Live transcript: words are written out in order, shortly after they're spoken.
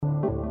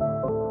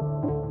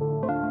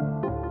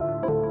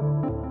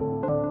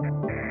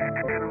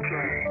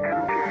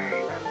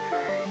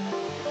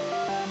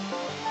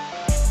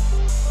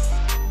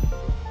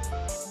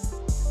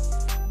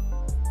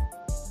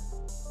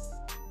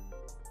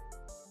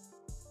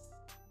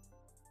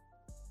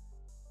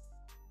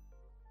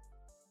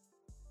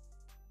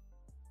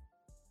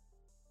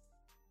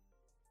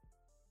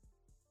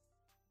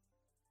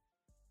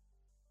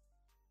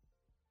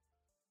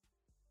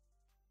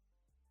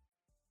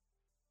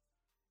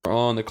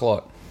on the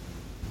clock.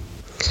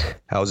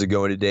 How's it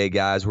going today,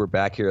 guys? We're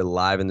back here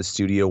live in the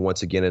studio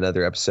once again.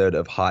 Another episode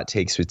of Hot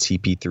Takes with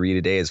TP3.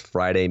 Today is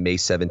Friday, May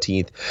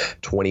 17th,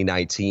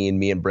 2019.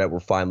 Me and Brett were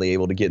finally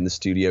able to get in the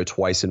studio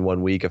twice in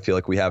 1 week. I feel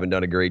like we haven't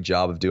done a great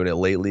job of doing it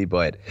lately,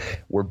 but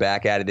we're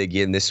back at it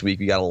again this week.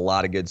 We got a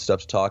lot of good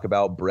stuff to talk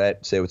about.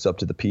 Brett, say what's up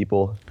to the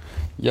people.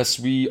 Yes,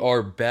 we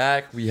are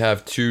back. We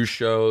have 2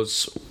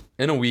 shows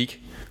in a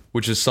week,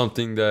 which is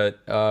something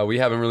that we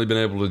haven't really been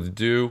able to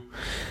do.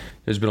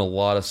 There's been a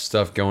lot of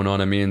stuff going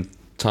on. I mean,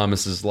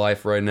 Thomas's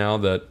life right now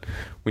that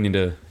we need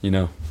to,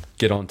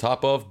 get on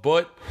top of.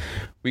 But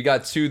we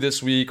got 2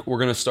 this week. We're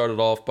going to start it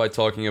off by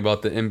talking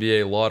about the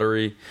NBA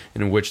lottery,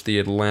 in which the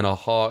Atlanta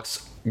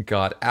Hawks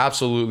got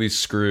absolutely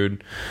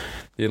screwed.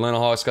 The Atlanta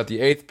Hawks got the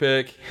 8th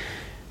pick.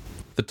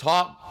 The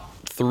top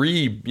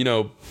 3,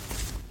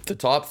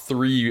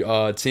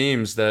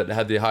 teams that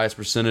had the highest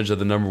percentage of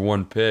the number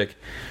 1 pick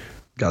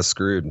got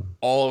screwed.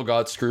 All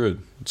got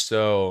screwed.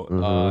 So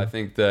I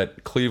think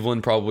that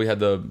Cleveland probably had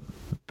the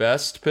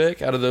best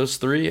pick out of those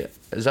 3.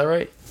 Is that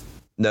right?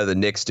 No, the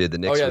Knicks did. The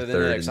Knicks were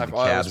third. Knicks. And the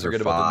I always Cavs forget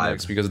are about the 5.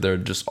 Knicks because they're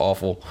just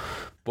awful.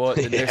 But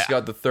the Knicks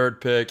got the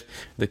 3rd pick.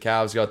 The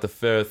Cavs got the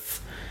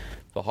 5th.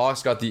 The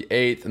Hawks got the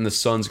 8th, and the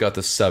Suns got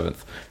the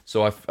 7th.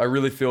 So I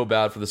really feel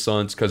bad for the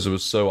Suns because it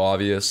was so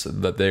obvious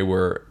that they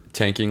were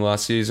tanking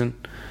last season.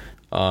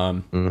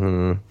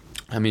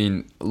 I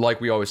mean, like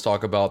we always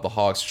talk about, the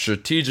Hawks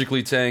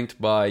strategically tanked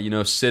by,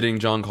 sitting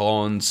John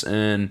Collins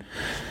in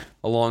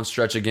a long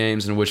stretch of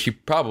games in which he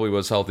probably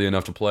was healthy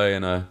enough to play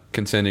in a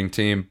contending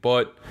team.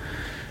 But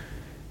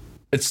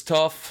it's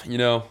tough,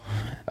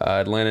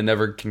 Atlanta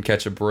never can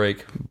catch a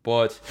break.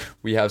 But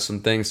we have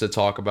some things to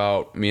talk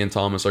about. Me and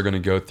Thomas are going to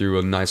go through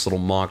a nice little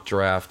mock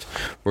draft.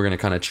 We're going to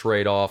kind of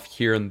trade off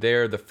here and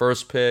there. The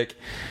first pick...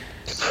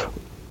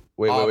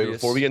 Wait.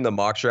 Before we get in the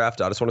mock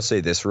draft, I just want to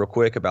say this real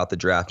quick about the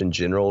draft in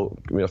general.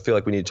 I feel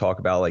like we need to talk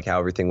about how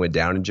everything went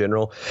down in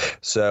general.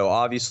 So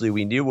obviously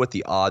we knew what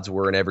the odds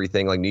were and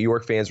everything. New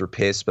York fans were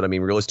pissed, but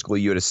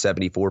realistically you had a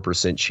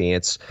 74%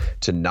 chance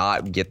to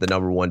not get the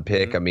number 1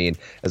 pick.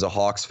 As a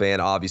Hawks fan,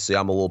 obviously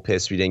I'm a little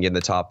pissed we didn't get in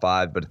the top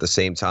 5, but at the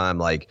same time,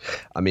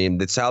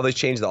 that's how they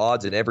changed the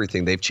odds and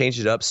everything. They've changed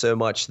it up so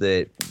much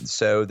that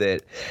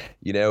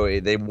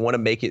they want to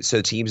make it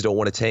so teams don't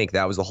want to tank.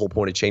 That was the whole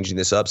point of changing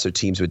this up, so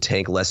teams would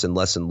tank less and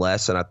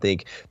less. And I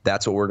think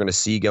that's what we're going to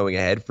see going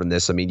ahead from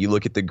this. You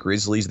look at the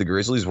Grizzlies. The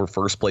Grizzlies were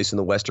first place in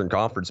the Western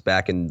Conference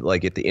back in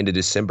at the end of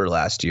December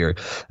last year.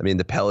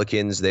 The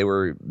Pelicans, they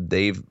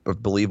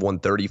believe won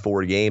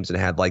 34 games and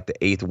had the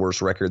 8th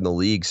worst record in the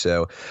league.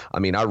 So, I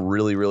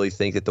really, really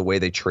think that the way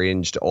they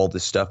changed all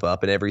this stuff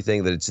up and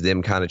everything, that it's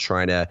them kind of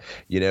trying to,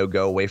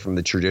 go away from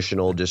the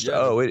traditional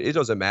it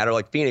doesn't matter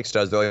like Phoenix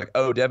does. They're like,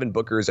 oh, Devin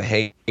Booker is a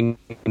hanging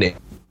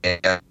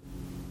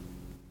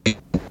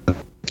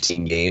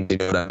 15 games,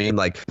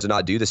 to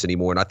not do this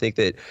anymore. And I think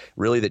that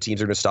really the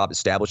teams are going to stop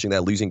establishing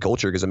that losing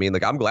culture because,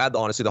 I'm glad,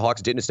 honestly, the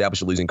Hawks didn't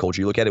establish a losing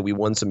culture. You look at it, we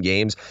won some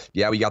games.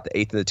 Yeah, we got the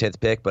 8th and the 10th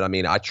pick, but,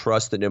 I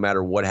trust that no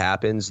matter what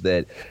happens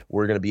that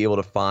we're going to be able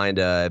to find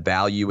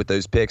value with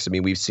those picks.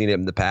 We've seen it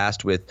in the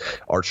past with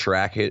our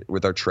track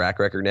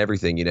record and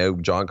everything.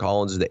 John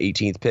Collins is the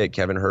 18th pick.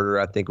 Kevin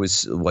Huerter, I think,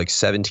 was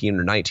 17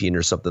 or 19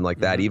 or something like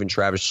that. Even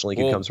Travis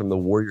Schlenk comes from the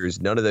Warriors.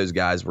 None of those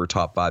guys were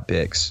top 5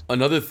 picks.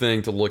 Another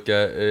thing to look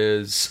at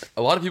is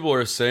a lot of people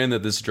are saying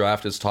that this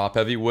draft is top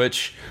heavy,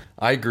 which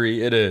I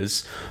agree it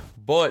is.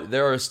 But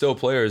there are still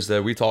players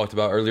that we talked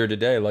about earlier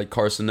today, like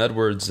Carson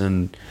Edwards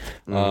and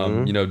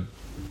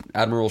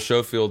Admiral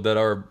Schofield,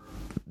 that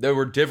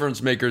were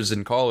difference makers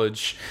in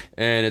college,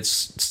 and it's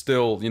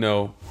still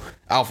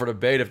out for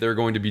debate if they're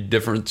going to be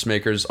difference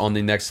makers on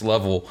the next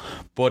level.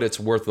 But it's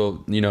worth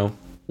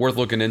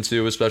looking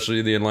into,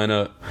 especially the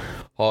Atlanta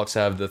Hawks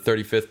have the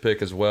 35th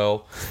pick as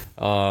well.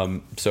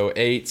 So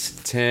 8,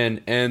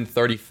 10, and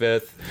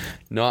 35th.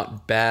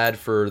 Not bad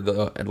for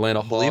the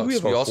Atlanta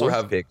Hawks. We also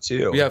have pick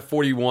too. We have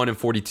 41 and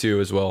 42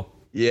 as well.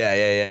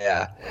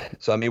 Yeah.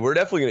 So, we're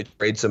definitely going to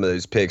trade some of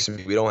those picks.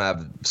 We don't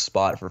have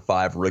spot for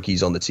 5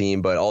 rookies on the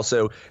team, but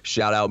also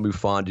shout out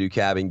Mufiondu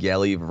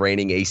Kabengele,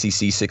 reigning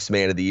ACC Sixth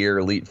Man of the Year,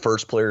 elite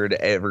first player to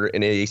ever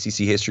in ACC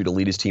history to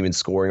lead his team in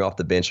scoring off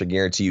the bench. I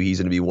guarantee you he's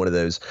going to be one of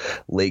those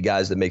late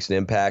guys that makes an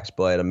impact.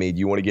 But,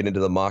 you want to get into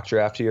the mock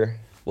draft here?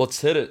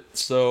 Let's hit it.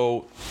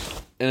 So,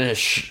 in a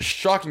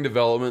shocking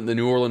development, the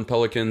New Orleans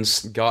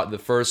Pelicans got the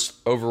first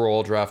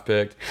overall draft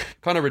pick.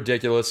 Kind of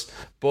ridiculous,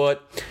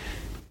 but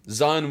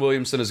Zion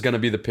Williamson is going to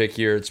be the pick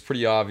here. It's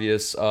pretty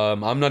obvious.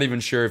 I'm not even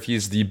sure if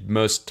he's the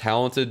most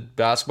talented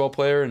basketball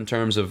player in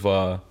terms of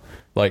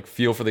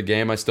feel for the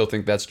game. I still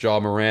think that's Ja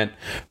Morant,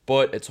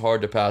 but it's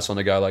hard to pass on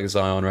a guy like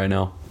Zion right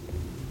now.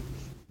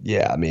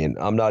 Yeah,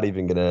 I'm not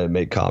even gonna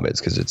make comments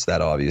because it's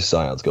that obvious.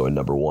 Zion's going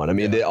number 1.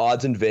 The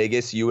odds in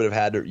Vegas, you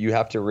have to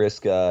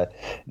risk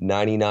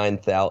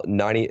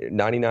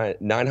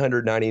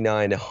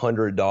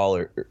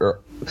 $999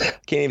 or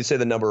can't even say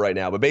the number right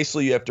now, but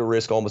basically you have to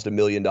risk almost $1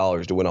 million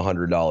to win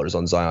 $100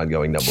 on Zion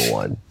going number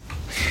 1.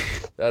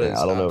 That is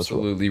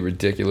absolutely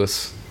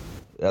ridiculous.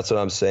 That's what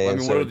I'm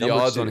saying. What are the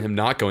odds on him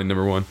not going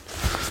number 1?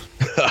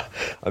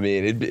 I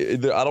mean,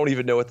 I don't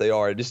even know what they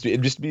are.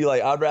 It'd just be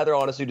like, I'd rather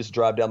honestly just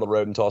drive down the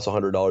road and toss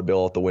 $100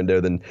 bill out the window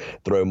than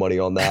throw money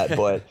on that.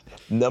 But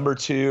number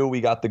 2,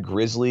 we got the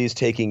Grizzlies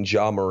taking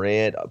Ja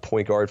Morant, a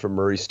point guard from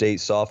Murray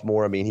State,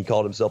 sophomore. I mean, he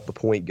called himself the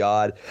point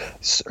god.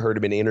 Heard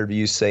him in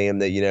interviews saying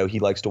that, he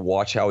likes to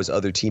watch how his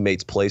other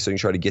teammates play so he can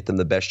try to get them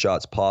the best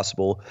shots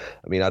possible.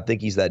 I mean, I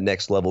think he's that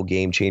next level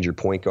game changer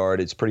point guard.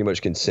 It's pretty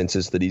much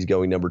consensus that he's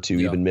going number 2.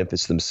 Yeah. Even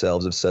Memphis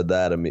themselves have said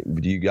that. I mean,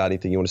 do you got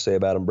anything you want to say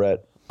about him,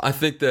 Brett? I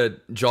think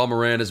that Ja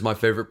Morant is my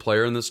favorite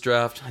player in this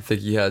draft. I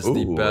think he has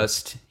the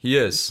best. He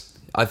is.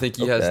 I think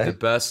he has the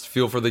best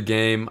feel for the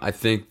game. I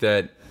think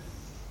that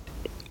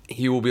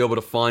he will be able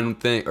to find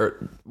things.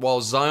 While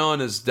Zion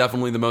is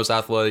definitely the most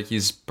athletic,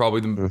 he's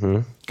probably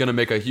going to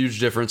make a huge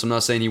difference. I'm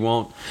not saying he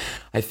won't.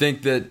 I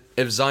think that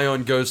if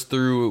Zion goes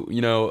through,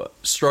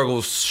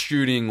 struggles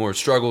shooting or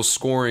struggles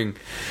scoring,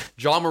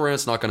 Ja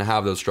Morant's not going to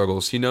have those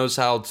struggles. He knows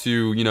how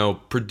to,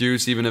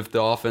 produce even if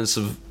the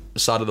offensive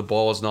side of the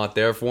ball is not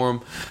there for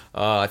him.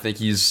 I think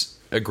he's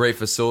a great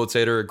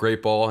facilitator, a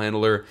great ball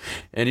handler,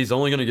 and he's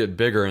only going to get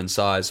bigger in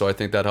size. So I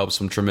think that helps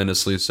him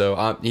tremendously.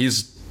 So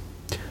he's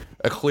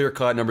a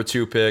clear-cut number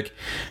 2 pick.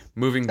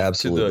 Moving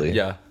Absolutely.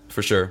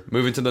 for sure.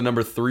 Moving to the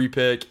number 3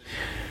 pick.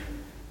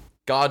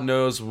 God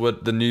knows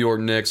what the New York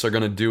Knicks are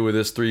going to do with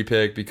this 3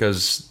 pick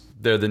because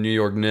they're the New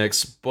York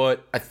Knicks.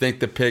 But I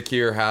think the pick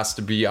here has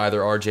to be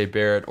either R.J.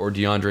 Barrett or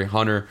DeAndre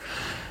Hunter.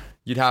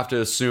 You'd have to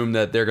assume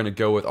that they're going to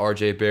go with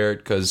R.J. Barrett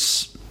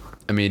because,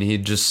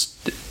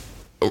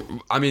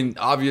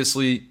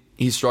 obviously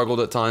he struggled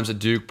at times at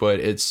Duke, but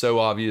it's so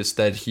obvious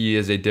that he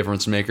is a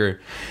difference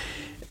maker.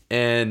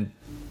 And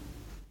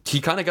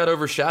he kind of got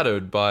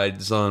overshadowed by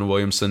Zion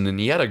Williamson, and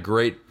he had a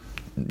great,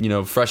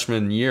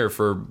 freshman year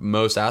for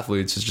most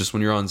athletes. It's just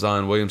when you're on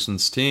Zion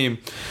Williamson's team,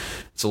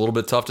 it's a little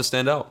bit tough to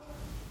stand out.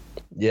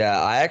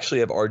 Yeah, I actually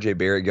have R.J.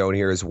 Barrett going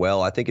here as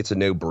well. I think it's a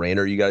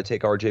no-brainer. You got to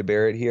take R.J.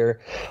 Barrett here.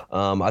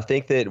 I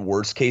think that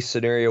worst-case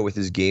scenario with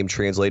his game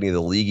translating to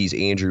the league, he's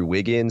Andrew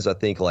Wiggins. I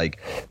think,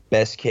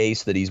 best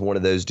case that he's one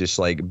of those just,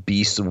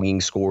 beast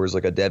wing scorers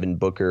like a Devin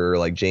Booker or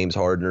like James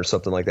Harden or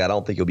something like that. I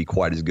don't think he'll be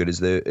quite as good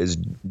as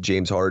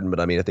James Harden, but,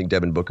 I think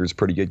Devin Booker's a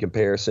pretty good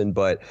comparison.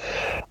 But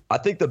I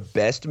think the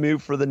best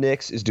move for the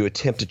Knicks is to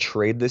attempt to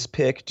trade this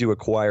pick to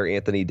acquire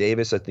Anthony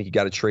Davis. I think you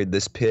got to trade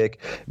this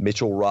pick.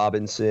 Mitchell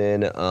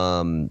Robinson,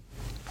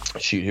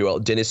 who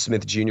else? Dennis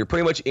Smith Jr.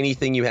 Pretty much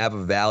anything you have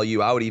of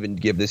value. I would even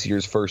give this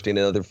year's first and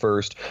another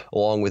first,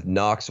 along with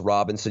Knox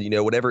Robinson.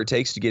 Whatever it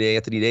takes to get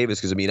Anthony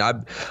Davis.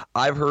 Because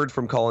I've heard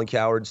from Colin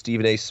Cowherd,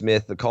 Stephen A.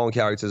 Smith. Colin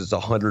Cowherd says it's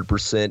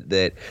 100%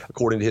 that,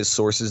 according to his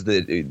sources,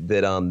 that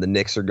the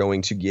Knicks are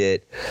going to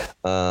get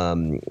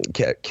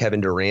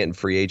Kevin Durant in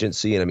free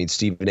agency. And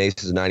Stephen A.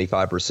 says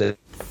 95%.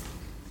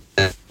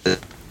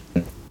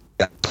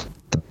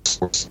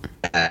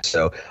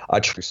 So I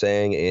trust what you're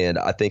saying, and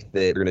I think that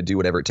they're going to do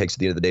whatever it takes at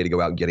the end of the day to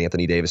go out and get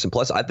Anthony Davis. And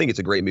plus, I think it's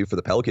a great move for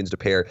the Pelicans to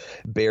pair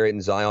Barrett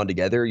and Zion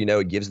together.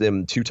 It gives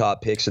them 2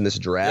 top picks in this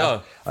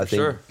draft. Yeah, I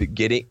think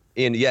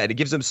it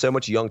gives them so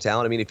much young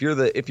talent. If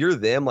you're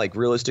them,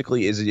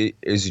 realistically,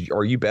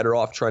 are you better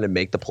off trying to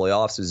make the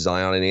playoffs as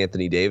Zion and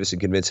Anthony Davis and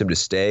convince him to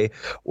stay,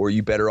 or are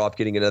you better off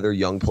getting another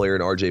young player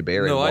in R.J.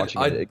 Barrett? No,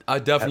 I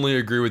definitely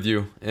agree with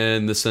you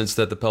in the sense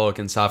that the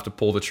Pelicans have to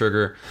pull the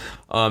trigger.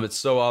 It's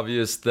so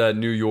obvious that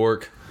New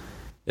York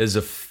is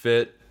a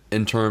fit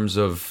in terms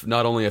of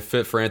not only a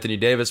fit for Anthony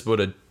Davis, but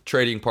a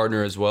trading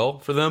partner as well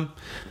for them.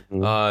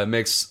 It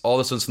makes all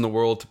the sense in the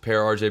world to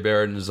pair R.J.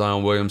 Barrett and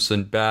Zion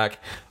Williamson back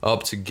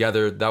up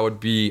together. That would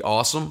be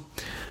awesome,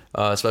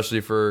 especially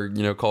for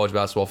college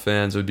basketball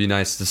fans. It would be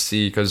nice to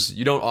see because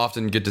you don't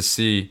often get to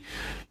see,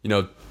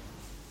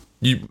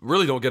 you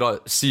really don't get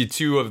to see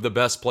 2 of the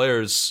best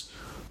players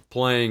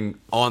playing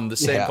on the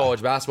same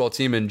college basketball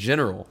team in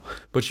general.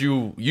 But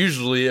you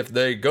usually, if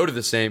they go to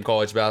the same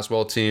college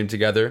basketball team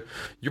together,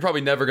 you're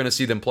probably never going to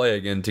see them play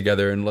again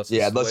together unless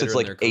it's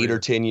like 8 or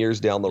 10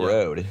 years down the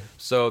road.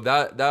 So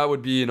that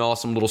would be an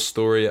awesome little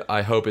story.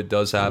 I hope it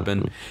does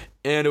happen.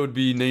 And it would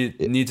be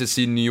neat to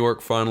see New York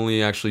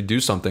finally actually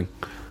do something.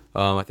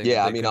 I think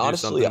honestly, do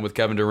something with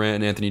Kevin Durant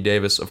and Anthony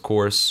Davis, of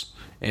course,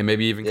 and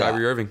maybe even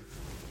Kyrie Irving.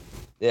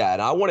 Yeah,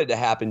 and I want it to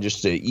happen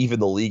just to even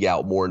the league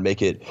out more and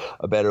make it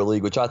a better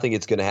league, which I think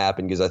it's going to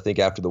happen because I think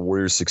after the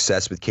Warriors'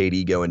 success with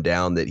KD going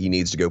down that he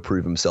needs to go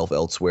prove himself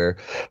elsewhere.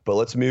 But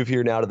let's move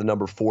here now to the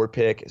number 4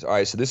 pick. All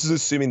right, so this is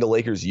assuming the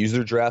Lakers use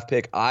their draft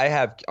pick. I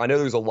know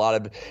there's a lot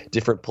of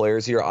different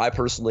players here. I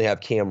personally have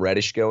Cam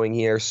Reddish going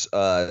here,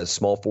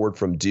 small forward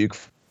from Duke.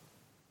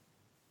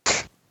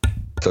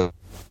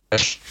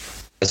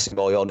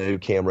 Y'all know who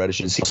Cam Reddish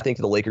is. I think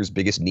the Lakers'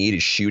 biggest need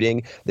is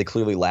shooting. They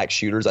clearly lack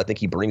shooters. I think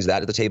he brings that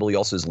to the table. He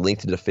also has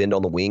length to defend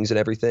on the wings and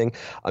everything.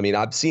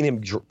 I've seen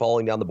him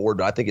falling down the board,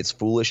 but I think it's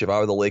foolish. If I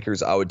were the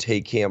Lakers, I would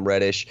take Cam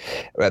Reddish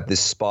at this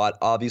spot.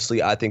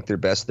 Obviously, I think their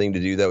best thing to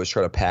do, though, is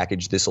try to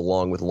package this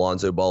along with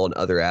Lonzo Ball and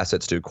other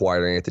assets to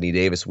acquire Anthony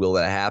Davis. Will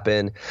that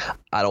happen?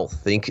 I don't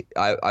think.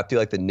 I feel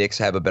like the Knicks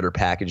have a better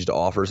package to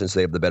offer since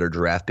they have the better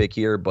draft pick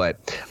here,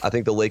 but I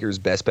think the Lakers'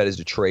 best bet is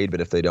to trade,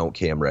 but if they don't,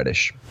 Cam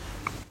Reddish.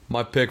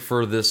 My pick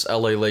for this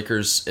LA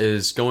Lakers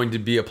is going to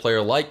be a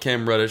player like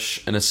Cam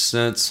Reddish in a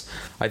sense.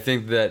 I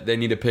think that they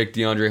need to pick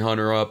DeAndre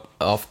Hunter up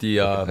off the.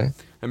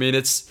 I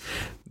mean,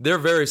 they're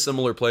very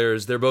similar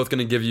players. They're both going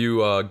to give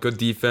you good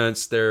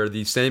defense. They're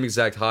the same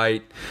exact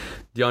height.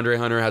 DeAndre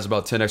Hunter has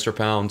about 10 extra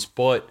pounds,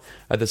 but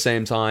at the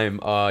same time,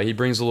 he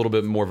brings a little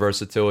bit more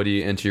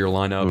versatility into your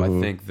lineup.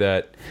 I think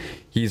that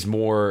he's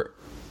more.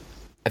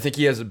 I think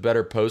he has a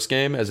better post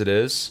game as it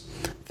is.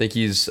 I think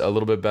he's a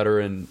little bit better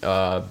in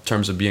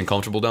terms of being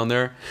comfortable down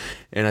there.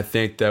 And I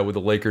think that with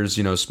the Lakers,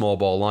 small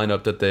ball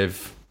lineup that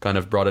they've kind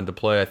of brought into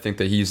play, I think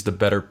that he's the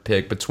better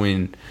pick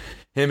between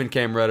him and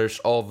Cam Reddish.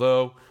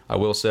 Although I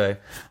will say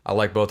I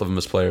like both of them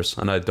as players,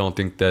 and I don't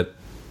think that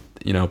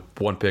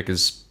one pick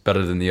is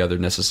better than the other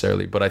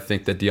necessarily. But I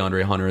think that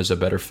DeAndre Hunter is a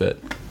better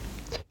fit.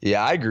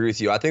 Yeah, I agree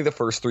with you. I think the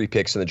first 3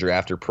 picks in the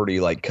draft are pretty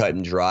cut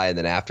and dry, and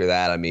then after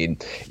that, I mean,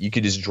 you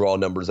could just draw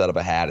numbers out of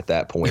a hat at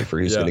that point for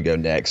who's going to go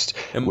next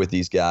with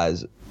these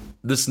guys.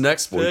 This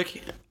next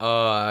pick,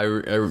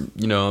 I'm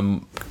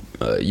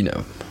an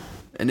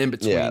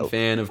in-between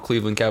fan of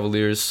Cleveland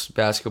Cavaliers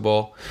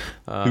basketball.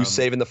 Who's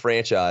saving the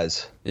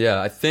franchise?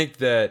 Yeah, I think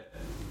that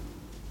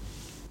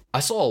I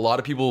saw a lot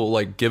of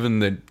people giving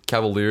the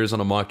Cavaliers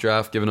on a mock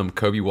draft, giving them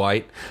Kobe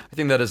White. I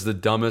think that is the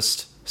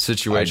dumbest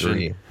situation. I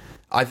agree.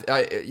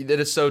 It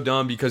is so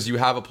dumb because you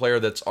have a player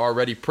that's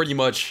already pretty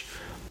much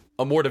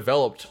a more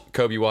developed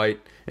Kobe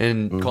White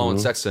and Colin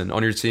Sexton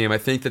on your team. I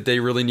think that they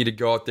really need to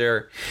go out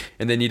there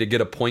and they need to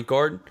get a point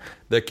guard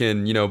that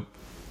can,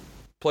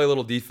 play a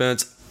little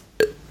defense.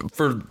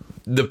 For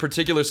the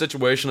particular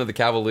situation of the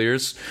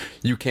Cavaliers,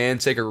 you can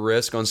take a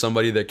risk on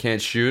somebody that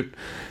can't shoot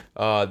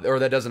or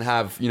that doesn't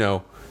have,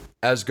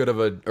 as good of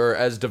or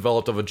as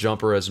developed of a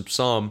jumper as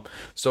some.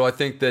 So I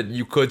think that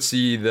you could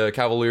see the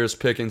Cavaliers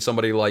picking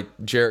somebody like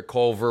Jarrett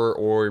Culver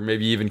or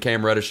maybe even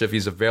Cam Reddish if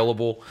he's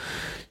available.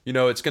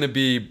 It's going to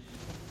be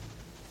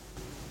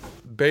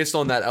based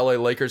on that LA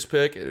Lakers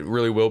pick. It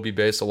really will be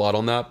based a lot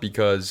on that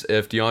because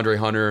if DeAndre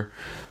Hunter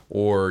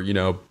or,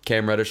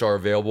 Cam Reddish are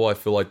available, I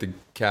feel like the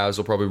Cavs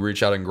will probably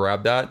reach out and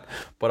grab that.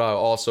 But I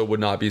also would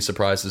not be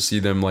surprised to see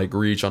them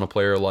reach on a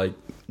player like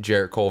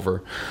Jarrett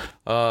Culver.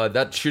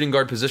 That shooting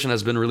guard position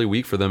has been really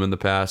weak for them in the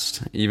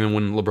past, even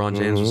when LeBron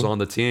James was on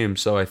the team.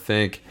 So I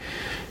think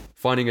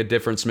finding a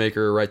difference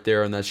maker right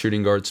there in that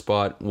shooting guard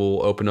spot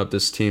will open up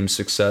this team's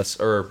success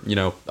or,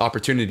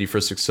 opportunity for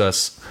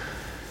success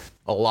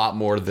a lot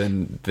more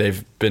than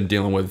they've been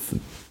dealing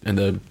with in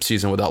the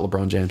season without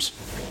LeBron James.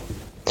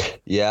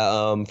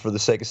 Yeah, for the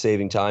sake of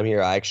saving time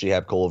here, I actually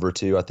have Culver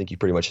too. I think you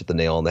pretty much hit the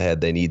nail on the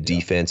head. They need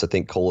defense. I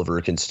think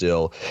Culver can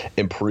still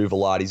improve a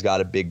lot. He's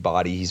got a big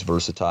body. He's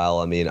versatile.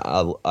 I mean,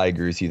 I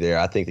agree with you there.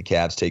 I think the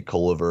Cavs take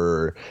Culver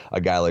or a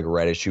guy like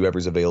Reddish,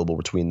 whoever's available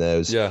between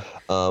those. Yeah.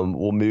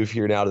 We'll move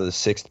here now to the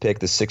 6th pick.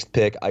 The 6th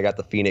pick, I got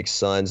the Phoenix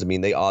Suns. I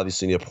mean, they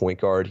obviously need a point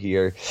guard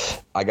here.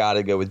 I got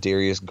to go with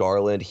Darius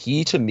Garland.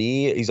 He, to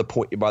me, he's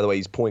by the way,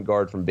 he's point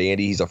guard from Vandy.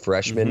 He's a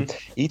freshman.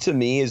 He, to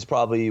me, is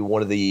probably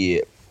one of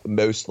the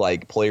most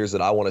players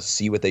that I want to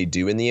see what they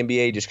do in the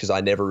NBA just because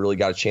I never really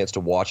got a chance to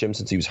watch him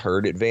since he was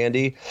hurt at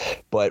Vandy.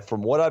 But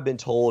from what I've been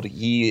told,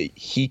 he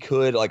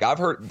could I've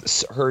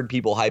heard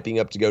people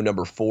hyping up to go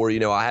number 4.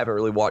 I haven't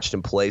really watched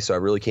him play, so I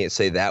really can't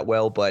say that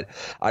well. But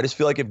I just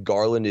feel like if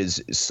Garland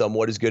is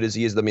somewhat as good as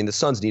he is, I mean, the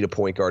Suns need a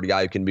point guard, a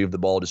guy who can move the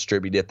ball,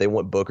 distribute it. They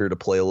want Booker to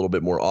play a little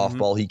bit more off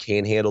ball. He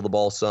can handle the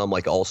ball some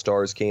like all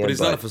stars can. But he's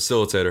not a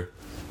facilitator.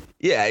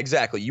 Yeah,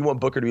 exactly. You want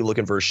Booker to be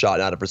looking for a shot,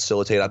 not to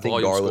facilitate. I think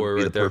Garland would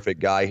be the perfect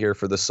guy here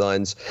for the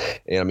Suns.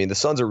 And I mean, the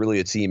Suns are really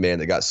a team, man,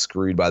 that got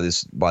screwed by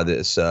this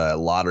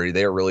lottery.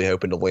 They were really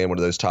hoping to land one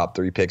of those top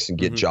 3 picks and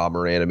get Ja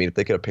Morant. I mean, if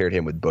they could have paired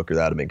him with Booker,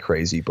 that would have been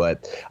crazy.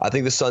 But I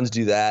think the Suns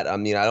do that. I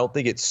mean, I don't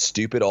think it's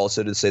stupid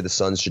also to say the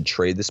Suns should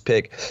trade this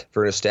pick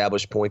for an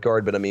established point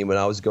guard. But I mean, when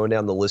I was going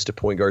down the list of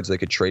point guards they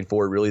could trade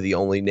for, really the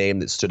only name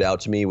that stood out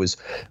to me was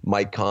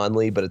Mike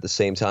Conley. But at the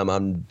same time, I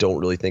don't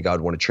really think I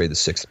would want to trade the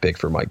 6th pick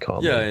for Mike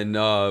Conley. Yeah, and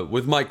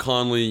with Mike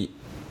Conley,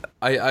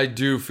 I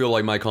do feel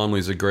like Mike Conley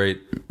is a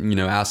great,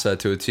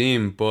 asset to a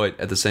team, but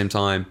at the same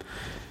time,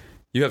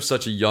 you have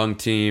such a young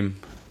team.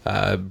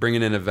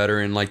 Bringing in a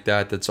veteran like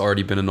that's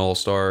already been an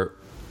all-star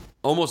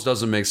almost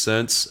doesn't make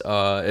sense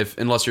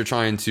unless you're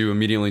trying to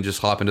immediately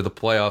just hop into the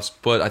playoffs.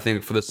 But I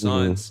think for the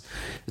Suns,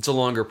 it's a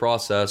longer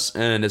process.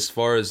 And as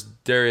far as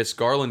Darius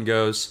Garland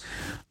goes,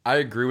 I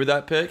agree with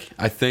that pick.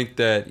 I think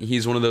that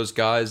he's one of those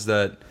guys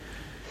that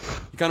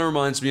he kind of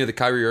reminds me of the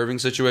Kyrie Irving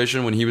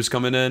situation when he was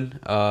coming in.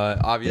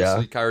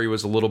 Obviously, Kyrie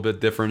was a little bit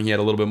different. He had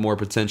a little bit more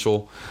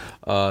potential.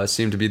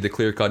 Seemed to be the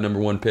clear-cut number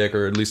 1 pick,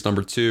 or at least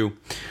number 2.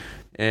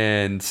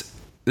 And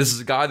this is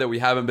a guy that we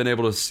haven't been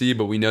able to see,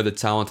 but we know the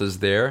talent is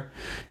there.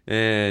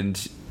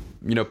 And,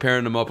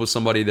 pairing him up with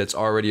somebody that's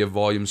already a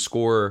volume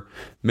scorer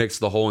makes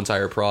the whole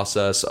entire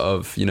process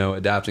of,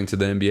 adapting to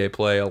the NBA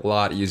play a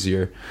lot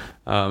easier,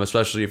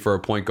 especially for a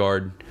point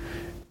guard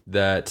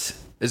that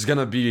is going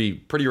to be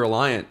pretty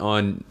reliant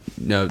on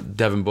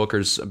Devin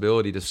Booker's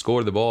ability to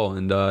score the ball.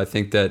 And I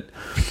think that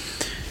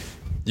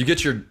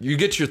you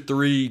get your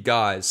three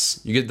guys,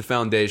 you get the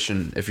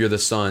foundation if you're the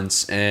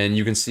Suns, and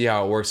you can see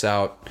how it works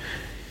out.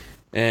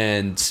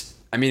 And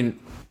I mean,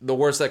 the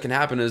worst that can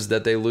happen is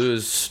that they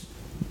lose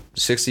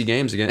 60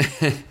 games again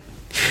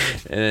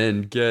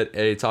and get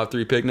a top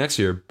 3 pick next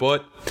year.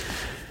 But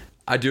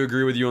I do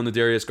agree with you on the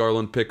Darius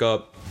Garland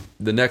pickup.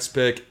 The next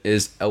pick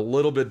is a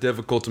little bit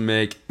difficult to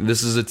make.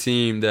 This is a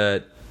team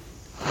that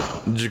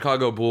the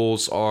Chicago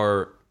Bulls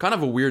are kind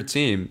of a weird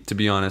team, to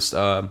be honest.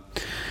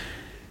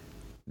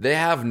 They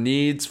have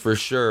needs for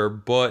sure,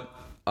 but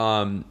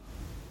I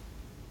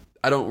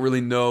don't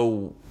really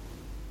know,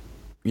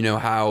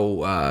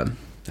 how,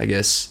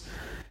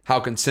 how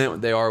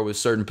content they are with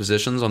certain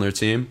positions on their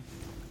team.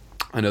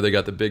 I know they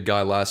got the big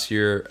guy last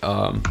year.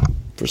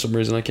 For some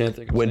reason, I can't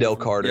think of Wendell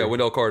Carter. Yeah,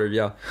 Wendell Carter,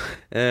 yeah.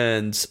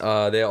 And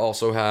they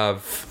also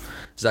have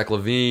Zach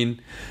LaVine.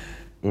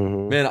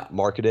 Mm-hmm. Man,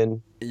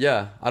 Marketing.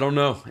 Yeah, I don't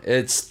know.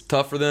 It's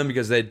tough for them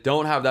because they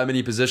don't have that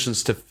many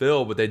positions to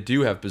fill, but they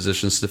do have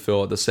positions to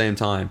fill at the same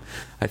time.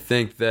 I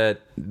think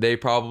that they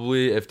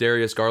probably, if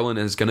Darius Garland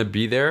is going to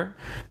be there,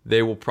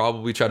 they will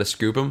probably try to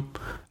scoop him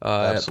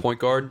at point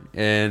guard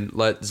and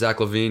let Zach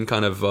LaVine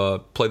kind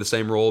of play the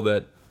same role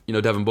that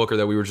Devin Booker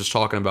that we were just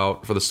talking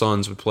about for the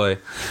Suns would play.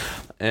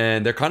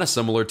 And they're kind of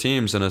similar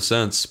teams in a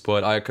sense,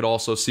 but I could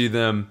also see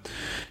them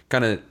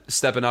kind of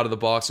stepping out of the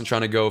box and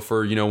trying to go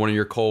for, one of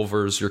your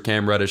Culvers, your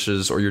Cam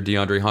Reddishes, or your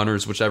DeAndre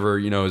Hunters, whichever,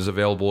 is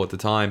available at the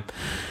time.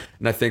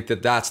 And I think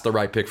that that's the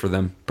right pick for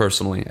them,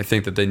 personally. I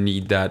think that they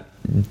need that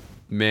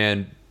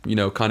man,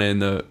 kind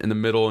of in the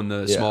middle in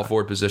the small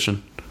forward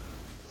position.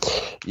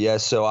 Yeah,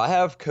 so I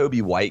have Kobe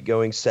White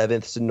going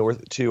 7th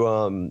to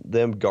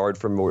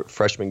them,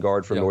 freshman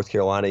guard from North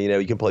Carolina.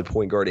 You can play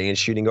point guard and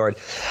shooting guard.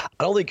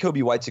 I don't think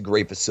Kobe White's a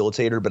great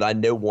facilitator, but I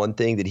know one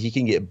thing, that he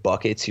can get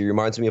buckets. He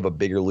reminds me of a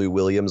bigger Lou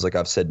Williams, like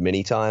I've said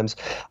many times.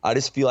 I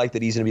just feel like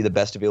that he's going to be the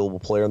best available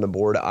player on the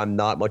board. I'm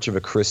not much of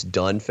a Chris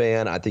Dunn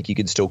fan. I think you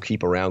could still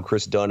keep around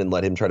Chris Dunn and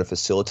let him try to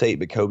facilitate,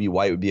 but Kobe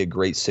White would be a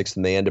great 6th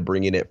man to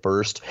bring in at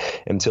first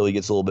until he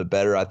gets a little bit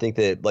better. I think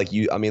that, like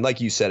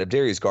you said, if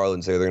Darius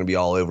Garland's there, they're going to be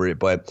all over it,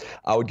 but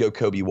I would go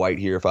Kobe White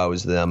here if I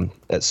was them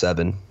at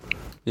 7.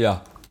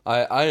 Yeah,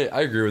 I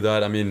agree with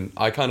that. I mean,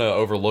 I kind of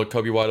overlook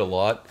Kobe White a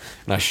lot,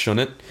 and I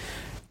shouldn't,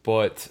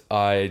 but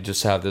I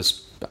just have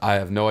this, I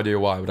have no idea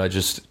why, but I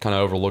just kind of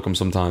overlook him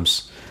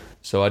sometimes.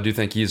 So I do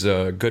think he's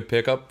a good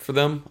pickup for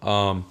them.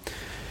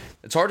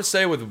 It's hard to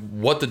say with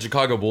what the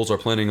Chicago Bulls are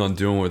planning on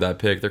doing with that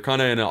pick. They're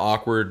kind of in an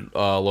awkward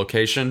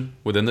location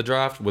within the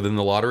draft, within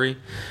the lottery.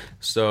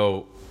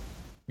 So,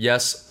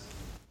 yes,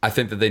 I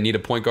think that they need a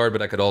point guard,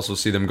 but I could also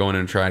see them going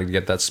and trying to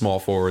get that small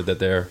forward that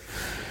they're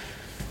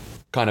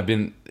kind of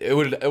been. It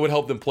would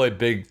help them play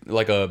big,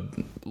 like a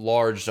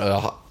large,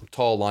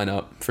 tall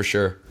lineup for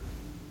sure.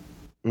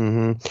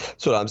 Mm-hmm.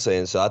 That's what I'm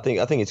saying. So I think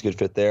it's a good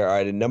fit there. All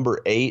right, at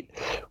number 8,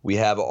 we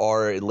have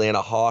our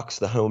Atlanta Hawks,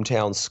 the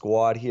hometown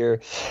squad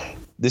here.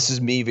 This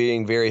is me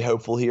being very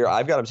hopeful here.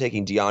 I've got him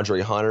taking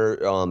DeAndre Hunter,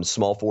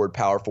 small forward,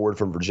 power forward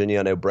from Virginia.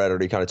 I know Brett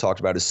already kind of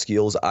talked about his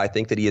skills. I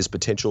think that he has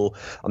potential.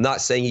 I'm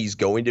not saying he's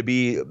going to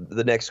be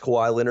the next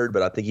Kawhi Leonard,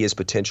 but I think he has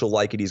potential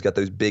like it. He's got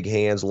those big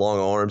hands, long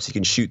arms. He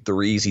can shoot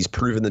threes. He's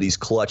proven that he's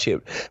clutch.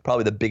 Hit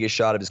probably the biggest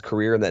shot of his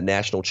career in that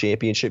national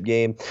championship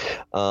game.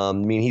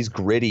 He's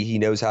gritty. He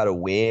knows how to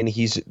win.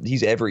 He's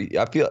I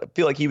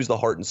feel like he was the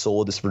heart and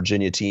soul of this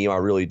Virginia team. I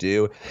really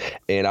do.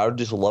 And I would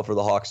just love for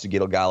the Hawks to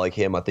get a guy like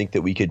him. I think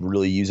that we could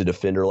really use a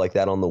defender like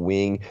that on the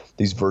wing.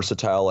 He's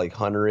versatile like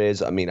Hunter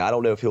is. I mean, I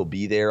don't know if he'll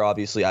be there,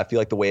 obviously. I feel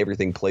like the way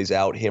everything plays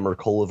out, him or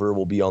Culver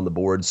will be on the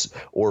boards,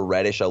 or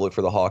Reddish. I look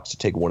for the Hawks to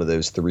take one of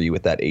those 3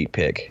 with that 8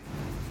 pick.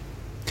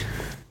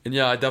 And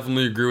yeah, I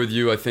definitely agree with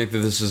you. I think that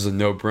this is a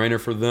no-brainer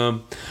for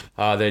them.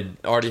 They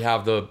already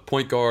have the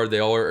point guard. They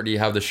already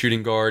have the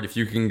shooting guard. If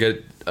you can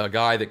get a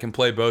guy that can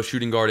play both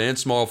shooting guard and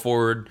small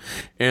forward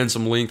and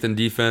some length and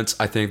defense,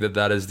 I think that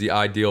that is the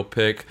ideal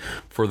pick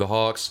for the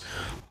Hawks.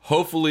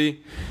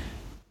 Hopefully,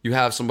 you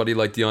have somebody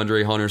like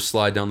DeAndre Hunter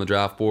slide down the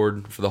draft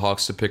board for the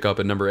Hawks to pick up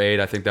at number 8.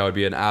 I think that would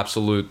be an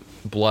absolute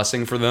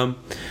blessing for them.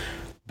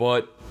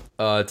 But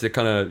to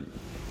kind of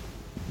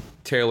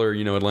tailor,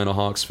 Atlanta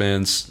Hawks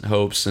fans'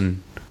 hopes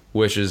and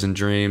wishes and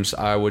dreams,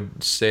 I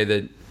would say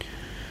that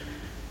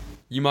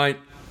you might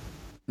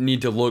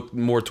need to look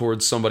more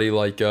towards somebody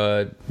like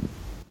I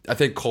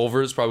think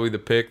Culver is probably the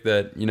pick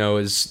that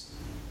is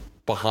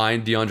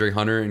behind DeAndre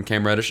Hunter and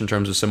Cam Reddish in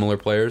terms of similar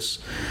players.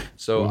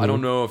 So I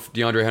don't know if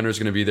DeAndre Hunter is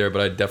going to be there,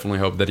 but I definitely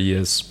hope that he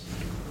is.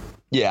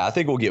 Yeah, I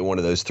think we'll get one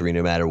of those 3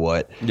 no matter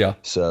what. Yeah.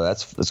 So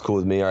that's cool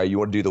with me. All right, you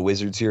want to do the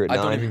Wizards here at 9?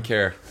 I don't even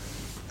care.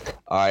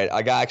 All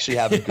right, actually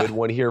have a good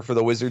one here for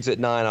the Wizards at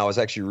 9. I was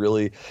actually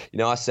really,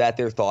 I sat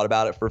there, thought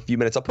about it for a few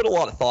minutes. I put a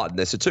lot of thought in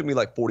this. It took me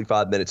like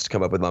 45 minutes to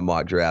come up with my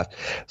mock draft.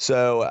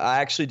 So I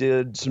actually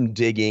did some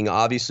digging.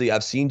 Obviously,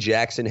 I've seen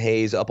Jackson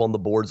Hayes up on the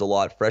boards a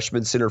lot,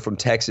 freshman center from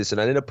Texas, and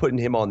I ended up putting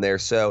him on there.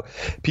 So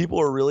people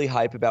are really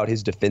hype about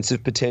his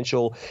defensive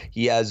potential.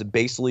 He has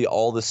basically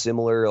all the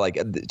similar, like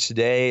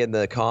today in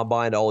the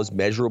combine, all his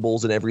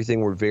measurables and everything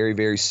were very,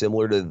 very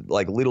similar to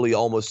like literally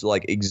almost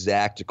like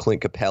exact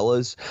Clint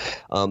Capella's.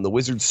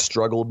 The Wizards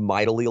struggled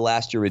mightily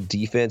last year with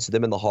defense.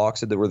 Them and the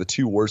Hawks said they were the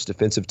 2 worst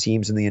defensive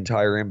teams in the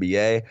entire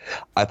NBA.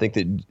 I think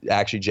that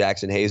actually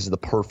Jackson Hayes is the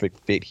perfect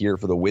fit here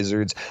for the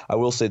Wizards. I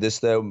will say this,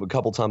 though. A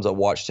couple times I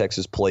watched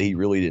Texas play, he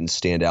really didn't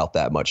stand out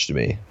that much to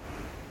me.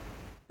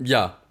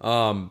 Yeah.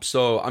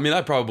 So, I mean,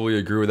 I probably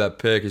agree with that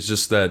pick. It's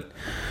just that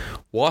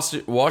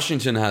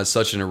Washington has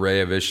such an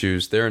array of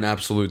issues. They're an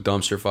absolute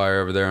dumpster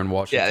fire over there in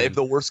Washington. Yeah, they have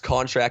the worst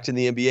contract in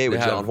the NBA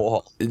with John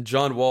Wall.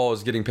 John Wall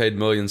is getting paid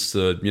millions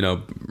to,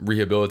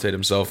 rehabilitate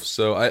himself.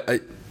 So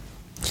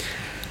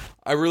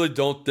I really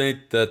don't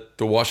think that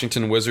the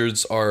Washington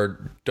Wizards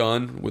are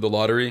done with the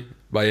lottery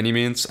by any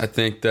means. I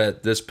think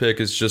that this pick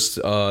is just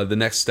the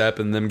next step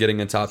in them getting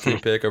a top 3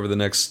 pick over the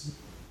next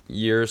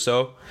year or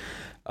so.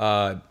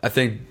 I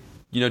think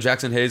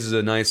Jackson Hayes is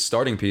a nice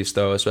starting piece,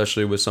 though,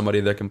 especially with somebody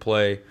that can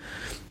play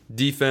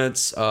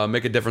defense,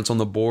 make a difference on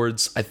the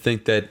boards. I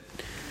think that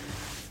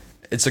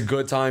it's a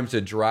good time to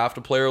draft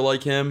a player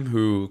like him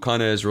who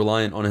kind of is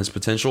reliant on his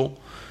potential.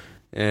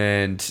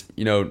 And,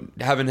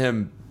 having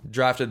him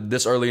drafted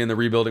this early in the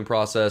rebuilding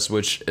process,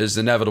 which is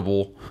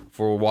inevitable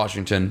for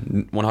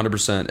Washington,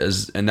 100%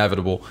 is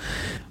inevitable.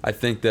 I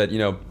think that,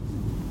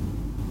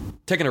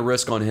 taking a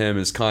risk on him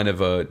is kind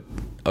of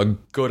a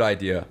good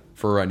idea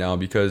for right now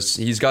because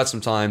he's got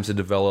some time to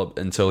develop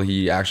until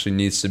he actually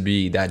needs to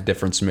be that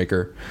difference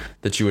maker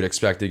that you would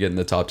expect to get in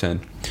the top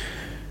 10.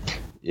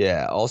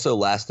 Yeah. Also,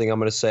 last thing I'm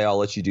going to say, I'll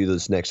let you do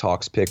this next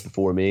Hawks pick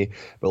before me.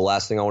 But the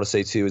last thing I want to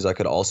say, too, is I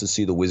could also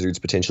see the Wizards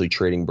potentially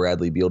trading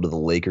Bradley Beal to the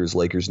Lakers.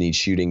 Lakers need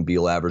shooting.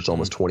 Beal averaged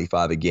almost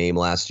 25 a game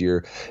last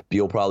year.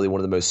 Beal probably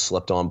one of the most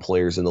slept-on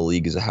players in the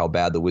league is how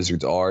bad the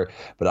Wizards are.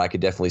 But I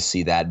could definitely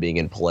see that being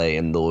in play,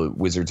 and the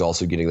Wizards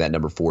also getting that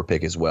number 4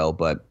 pick as well.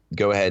 But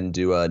go ahead and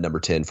do number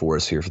 10 for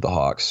us here for the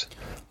Hawks.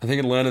 I think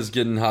Atlanta's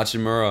getting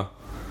Hachimura.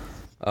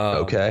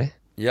 Okay.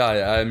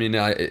 Yeah, I mean,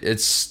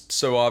 it's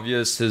so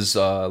obvious his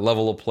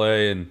level of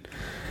play and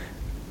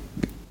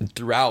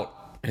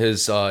throughout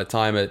his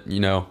time at,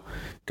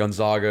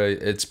 Gonzaga,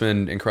 it's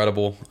been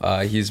incredible.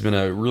 He's been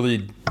a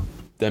really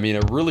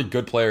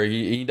good player.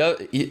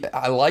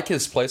 I like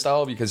his play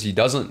style because he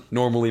doesn't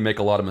normally make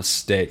a lot of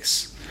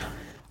mistakes.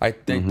 I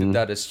think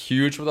that is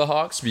huge for the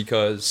Hawks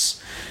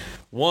because,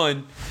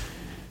 one,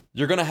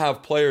 you're going to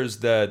have players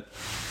that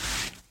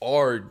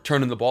are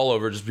turning the ball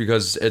over just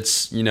because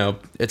it's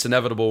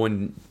inevitable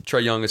when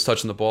Trae Young is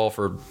touching the ball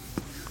for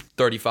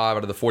 35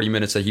 out of the 40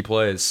 minutes that he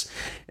plays.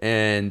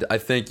 And I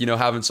think,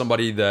 having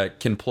somebody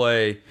that can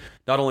play,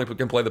 not only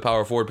can play the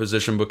power forward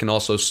position, but can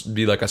also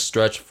be like a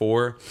stretch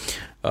 4.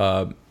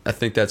 I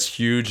think that's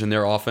huge in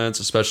their offense,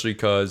 especially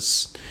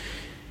because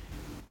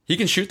he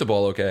can shoot the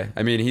ball okay.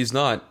 I mean, he's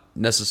not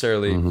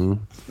necessarily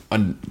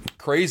a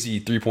crazy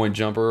 3-point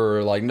jumper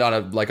or not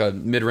a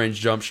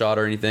mid-range jump shot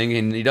or anything,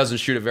 and he doesn't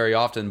shoot it very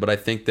often, but I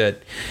think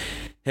that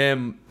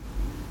him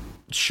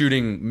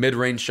shooting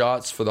mid-range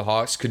shots for the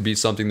Hawks could be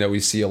something that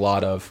we see a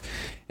lot of,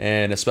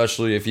 and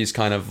especially if he's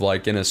kind of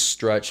like in a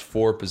stretch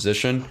 4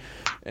 position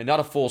and not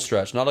a full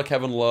stretch, not a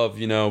Kevin Love,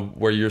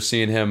 where you're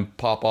seeing him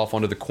pop off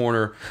onto the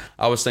corner.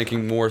 I was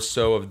thinking more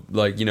so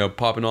of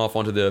popping off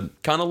onto the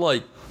kind of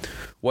like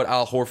what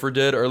Al Horford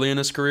did early in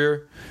his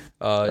career.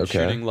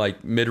 Shooting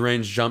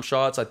mid-range jump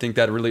shots. I think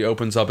that really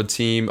opens up a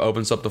team,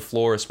 opens up the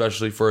floor,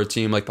 especially for a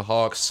team like the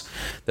Hawks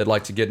that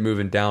like to get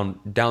moving down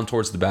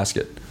towards the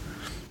basket.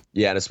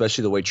 Yeah, and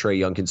especially the way Trae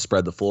Young can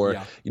spread the floor.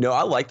 Yeah.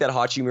 I like that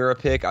Hachimura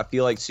pick. I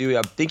feel like, too,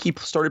 I think he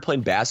started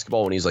playing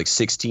basketball when he was like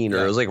 16,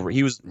 or it was like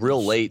he was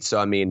real late. So,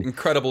 I mean,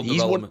 incredible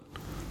development.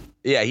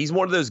 Yeah, he's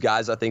one of those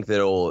guys I think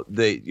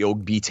that you'll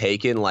be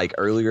taken like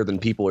earlier than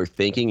people are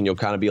thinking, and you'll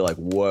kind of be like,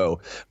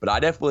 whoa. But I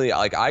definitely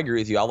I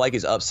agree with you. I like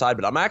his upside,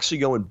 but I'm actually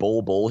going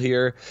Bol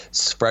here,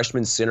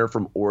 freshman center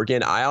from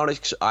Oregon. I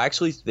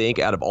actually think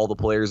out of all the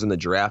players in the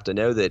draft, I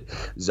know that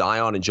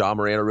Zion and Ja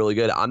Morant are really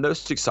good. I'm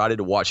most excited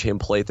to watch him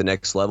play at the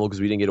next level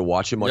because we didn't get to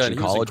watch him much in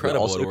college, but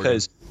also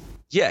because.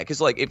 Yeah,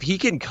 because if he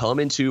can come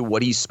into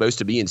what he's supposed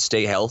to be and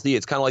stay healthy,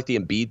 it's kind of like the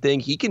Embiid thing.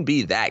 He can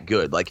be that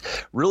good. Like,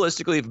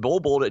 realistically, if Bol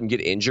didn't get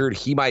injured,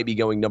 he might be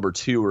going number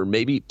 2 or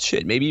maybe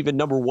even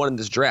number 1 in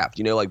this draft.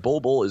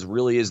 Bol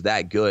really is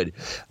that good.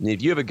 I mean,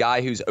 if you have a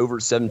guy who's over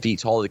 7 feet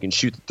tall that can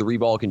shoot the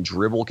 3-ball, can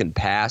dribble, can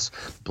pass,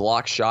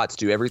 block shots,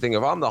 do everything.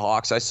 If I'm the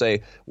Hawks, I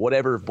say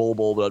whatever. If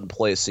Bol doesn't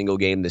play a single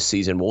game this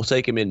season, we'll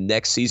take him in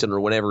next season or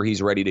whenever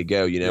he's ready to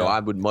go.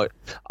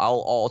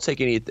 I'll take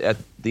any at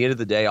the end of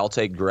the day. I'll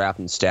take draft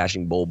and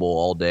stashing Bol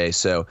all day.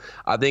 So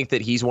I think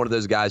that he's one of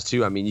those guys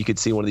too. I mean, you could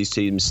see one of these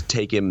teams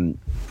take him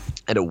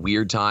at a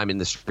weird time in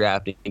this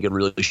draft and he could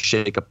really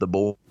shake up the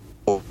board.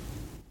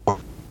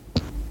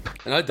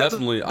 And I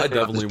definitely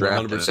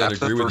 100%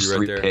 agree with you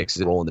right there. Picks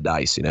is rolling the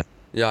dice, you know.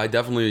 Yeah, I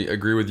definitely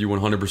agree with you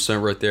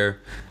 100% right there.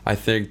 I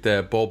think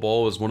that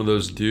Bol is one of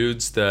those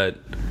dudes that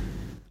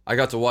I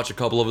got to watch a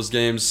couple of his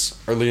games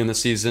early in the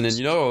season,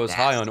 and I was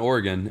high on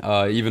Oregon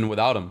even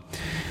without him.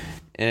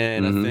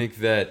 And I think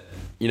that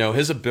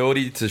his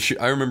ability to shoot.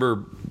 I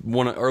remember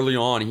early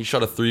on he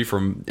shot a 3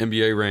 from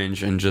NBA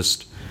range and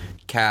just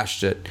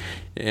cashed it.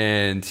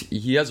 And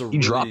he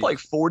dropped like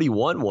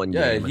 41 one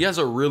game. Yeah, he has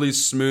a really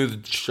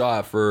smooth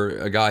shot for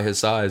a guy his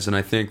size, and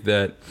I think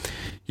that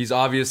he's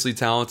obviously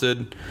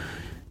talented.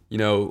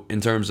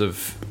 In terms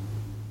of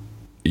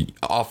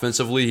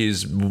offensively,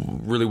 he's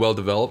really well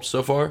developed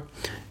so far,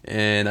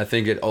 and I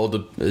think it all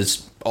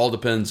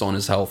depends on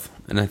his health.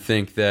 And I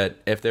think that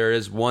if there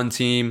is one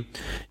team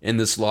in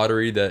this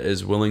lottery that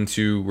is willing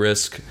to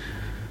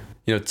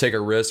take a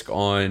risk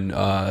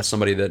on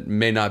somebody that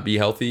may not be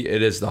healthy,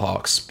 it is the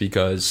Hawks.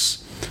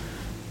 Because,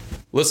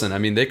 listen, I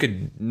mean, they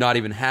could not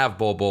even have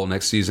Bol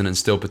next season and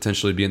still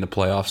potentially be in the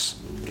playoffs.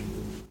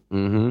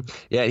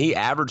 Yeah, and he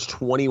averaged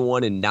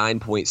 21 and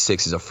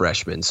 9.6 as a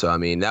freshman. So I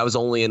mean, that was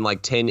only in a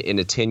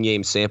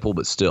 10-game sample,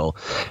 but still,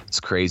 it's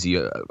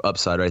crazy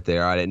upside right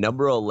there. All right, at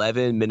number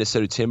 11,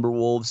 Minnesota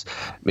Timberwolves.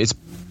 It's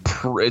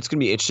going to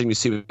be interesting to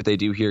see what they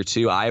do here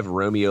too. I have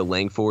Romeo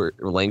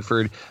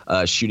Langford,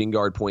 shooting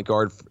guard, point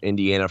guard,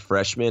 Indiana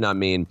freshman. I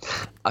mean,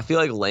 I feel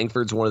like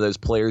Langford's one of those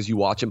players you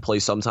watch him play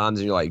sometimes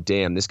and you're like,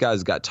 damn, this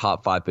guy's got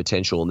top 5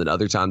 potential. And then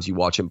other times you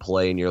watch him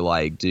play and you're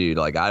like, dude,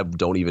 I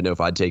don't even know if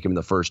I'd take him in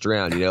the first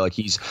round.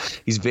 He's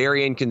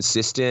very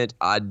inconsistent.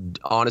 I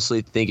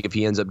honestly think if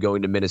he ends up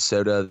going to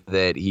Minnesota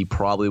that he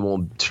probably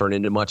won't turn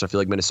into much. I feel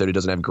like Minnesota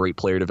doesn't have great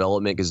player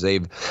development because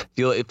it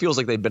feels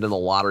like they've been in the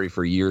lottery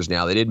for years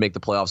now. They did make the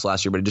playoffs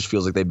last year, but it just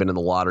feels like they've been in the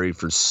lottery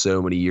for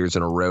so many years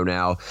in a row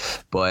now.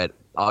 But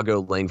I'll go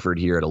Langford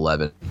here at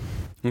 11.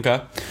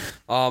 Okay.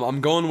 I'm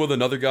going with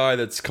another guy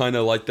that's kind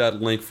of like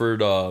that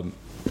Langford.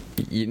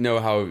 You know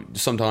how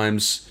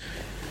sometimes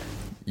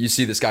you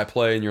see this guy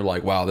play and you're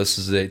like, wow, this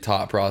is a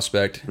top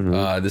prospect.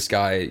 This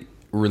guy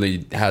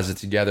really has it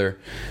together.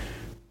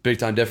 Big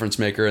time difference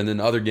maker. And then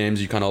other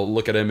games you kind of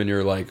look at him and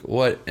you're like,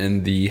 what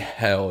in the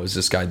hell is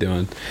this guy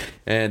doing?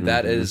 And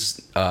that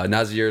is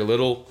Nassir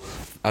Little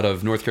out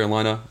of North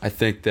Carolina. I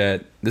think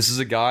that this is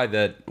a guy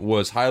that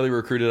was highly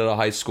recruited out of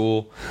high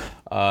school.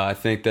 I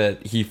think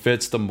that he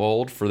fits the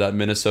mold for that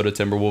Minnesota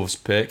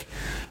Timberwolves pick.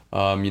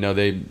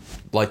 They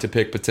like to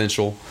pick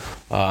potential.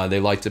 They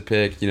like to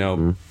pick,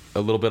 a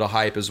little bit of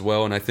hype as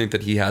well. And I think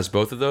that he has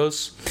both of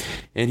those.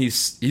 And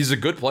he's a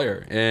good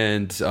player.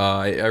 And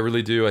I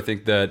really do. I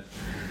think that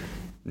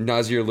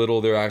Nassir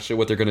Little,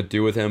 what they're going to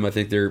do with him, I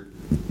think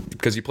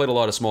because he played a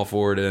lot of small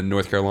forward in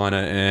North Carolina,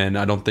 and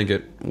I don't think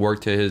it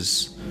worked to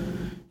his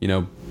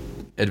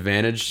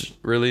advantage,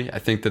 really. I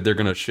think that they're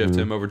going to shift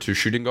him over to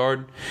shooting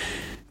guard,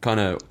 kind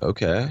of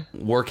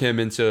work him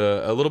into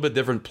a little bit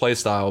different play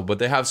style, but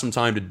they have some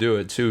time to do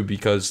it too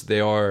because they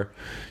are,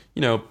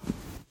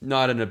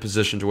 not in a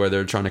position to where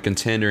they're trying to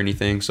contend or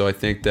anything. So I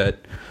think that,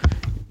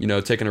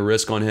 taking a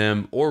risk on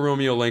him or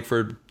Romeo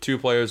Langford, two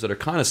players that are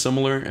kind of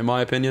similar in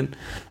my opinion,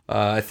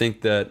 I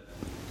think that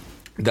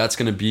that's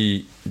going to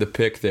be the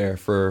pick there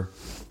for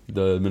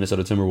the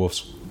Minnesota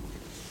Timberwolves.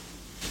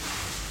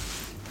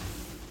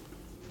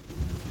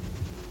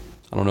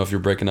 I don't know if you're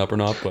breaking up or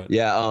not, but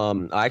yeah,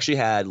 I actually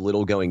had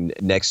Little going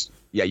next.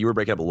 Yeah, you were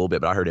breaking up a little bit,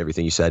 but I heard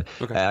everything you said.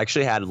 Okay. I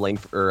actually had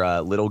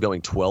Little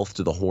going 12th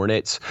to the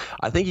Hornets.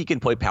 I think he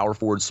can play power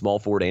forward, small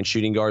forward, and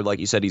shooting guard. Like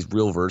you said, he's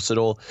real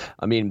versatile.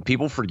 I mean,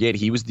 people forget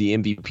he was the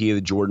MVP of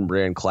the Jordan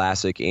Brand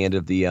Classic and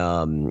of the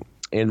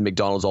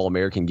McDonald's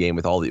All-American game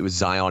with it was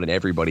Zion and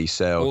everybody.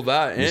 So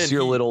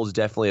Nassir Little is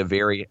definitely a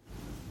very.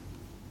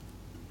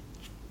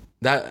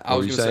 All I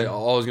was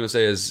going to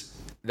say is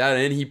that,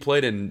 and he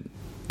played in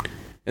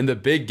the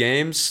big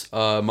games,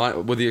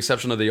 with the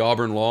exception of the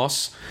Auburn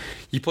loss.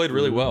 He played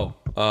really well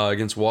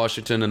against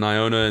Washington and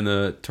Iona in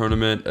the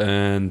tournament,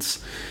 and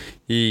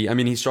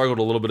he struggled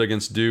a little bit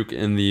against Duke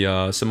in the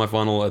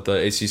semifinal at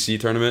the ACC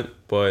tournament,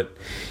 but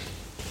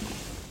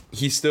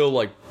he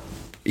still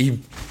he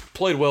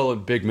played well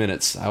in big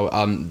minutes.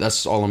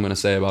 That's all I'm going to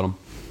say about him.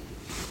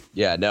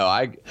 Yeah, no,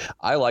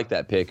 I like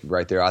that pick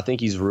right there. I think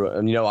he's, I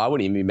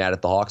wouldn't even be mad if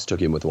the Hawks took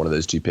him with one of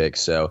those two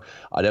picks. So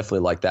I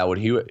definitely like that one.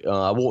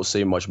 I won't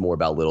say much more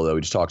about Little though.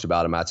 We just talked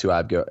about him. That's who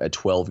I've got at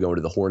 12 going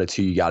to the Hornets.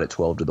 Who you got at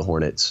 12 to the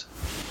Hornets?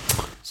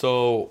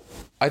 So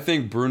I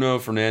think Bruno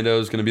Fernando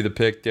is going to be the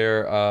pick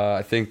there.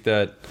 I think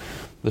that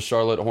the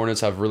Charlotte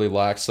Hornets have really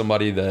lacked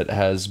somebody that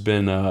has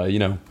been, a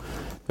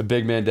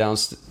big man down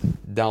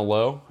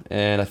low,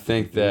 and I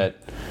think that,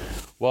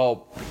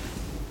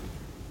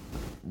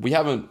 we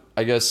haven't.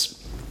 I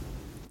guess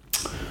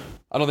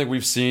I don't think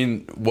we've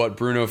seen what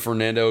Bruno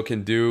Fernando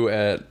can do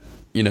at,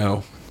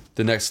 the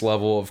next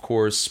level, of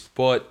course.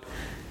 But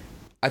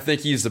I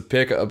think he's the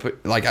pick.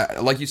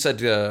 Like you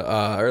said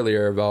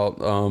earlier about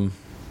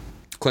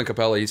Clint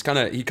Capella. He kind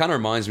of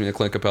reminds me of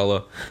Clint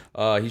Capella.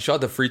 He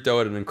shot the free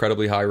throw at an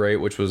incredibly high rate,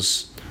 which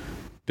was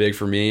big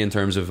for me in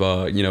terms of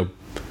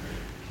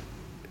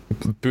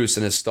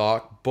boosting his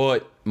stock.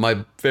 But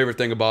my favorite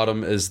thing about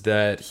him is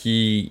that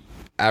he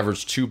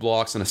averaged 2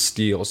 blocks and a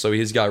steal. So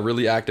he's got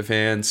really active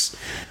hands.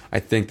 I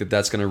think that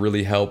that's going to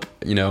really help,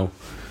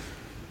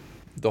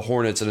 the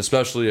Hornets, and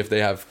especially if they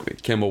have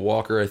Kemba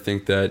Walker. I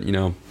think that,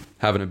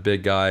 having a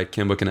big guy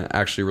Kemba can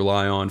actually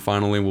rely on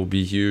finally will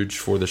be huge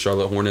for the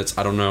Charlotte Hornets.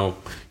 I don't know,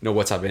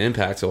 what type of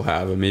impact he'll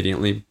have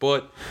immediately,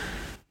 but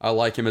I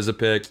like him as a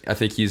pick. I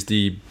think he's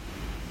the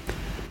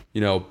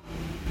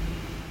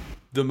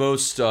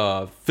most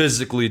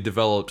physically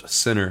developed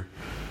center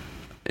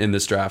in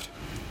this draft.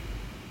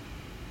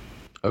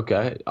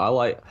 Okay.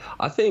 I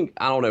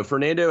don't know.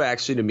 Fernando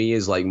actually to me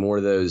is like more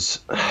of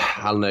those,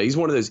 I don't know. He's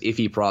one of those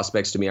iffy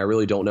prospects to me. I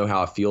really don't know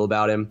how I feel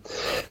about him.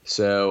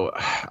 So,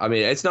 I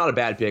mean, it's not a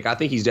bad pick. I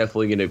think he's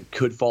definitely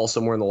could fall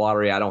somewhere in the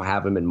lottery. I don't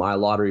have him in my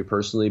lottery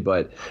personally,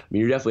 but I mean,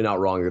 you're definitely not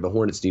wrong here. The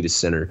Hornets need a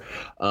center.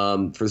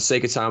 For the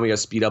sake of time, we got to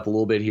speed up a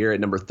little bit here. At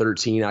number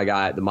 13, I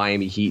got the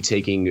Miami Heat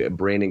taking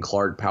Brandon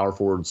Clark, power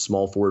forward,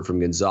 small forward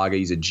from Gonzaga.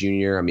 He's a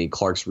junior. I mean,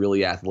 Clark's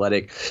really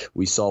athletic.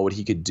 We saw what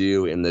he could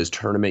do in those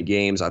tournament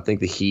games. I think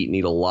the Heat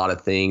need a lot of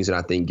things, and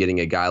I think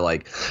getting a guy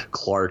like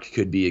Clark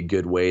could be a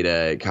good way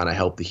to kind of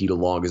help the Heat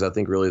along, because I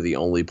think really the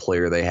only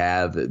player they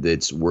have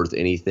that's worth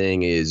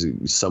anything is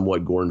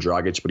somewhat Goran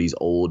Dragic, but he's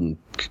old and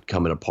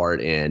coming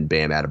apart, and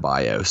Bam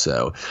Adebayo.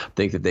 So I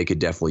think that they could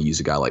definitely use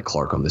a guy like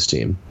Clark on this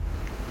team.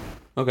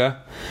 Okay.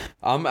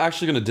 I'm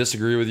actually going to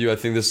disagree with you. I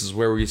think this is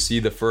where we see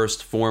the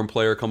first foreign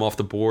player come off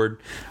the board.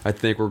 I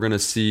think we're going to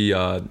see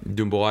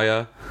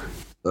Doumbouya.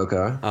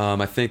 Okay.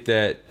 I think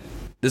that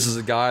this is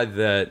a guy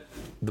that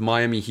the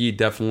Miami Heat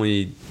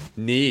definitely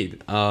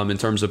need in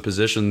terms of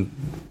position.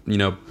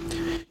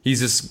 He's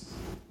this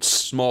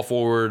small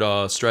forward,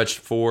 stretch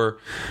 4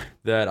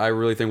 that I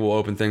really think will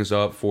open things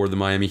up for the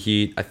Miami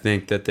Heat. I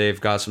think that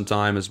they've got some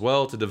time as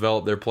well to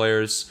develop their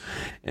players,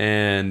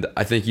 and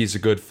I think he's a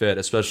good fit,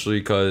 especially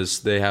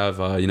because they have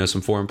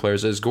some foreign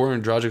players. Is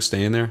Goran Dragic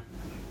staying there?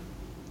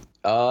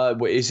 I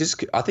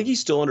think he's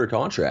still under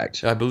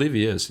contract. I believe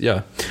he is.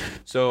 Yeah.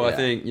 So yeah. I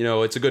think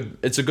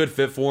it's a good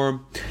fit for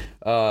him.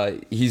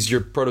 He's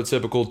your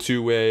prototypical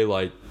 2-way,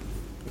 like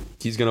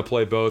he's gonna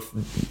play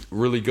both.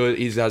 Really good.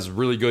 He has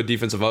really good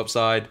defensive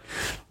upside.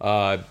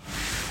 As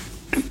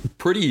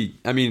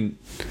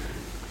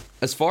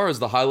far as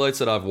the highlights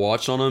that I've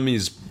watched on him,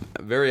 he's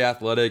very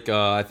athletic.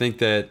 I think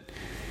that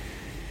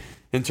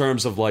in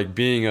terms of like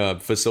being a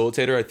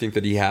facilitator, I think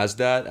that he has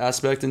that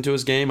aspect into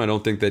his game. I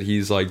don't think that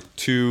he's like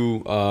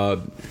too like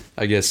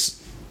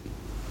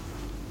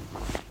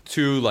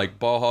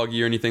ball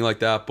hoggy or anything like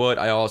that, but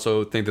I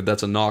also think that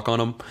that's a knock on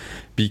him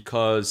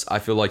because I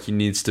feel like he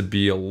needs to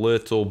be a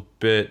little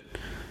bit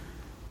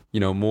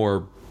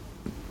more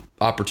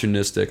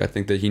opportunistic. I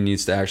think that he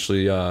needs to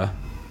actually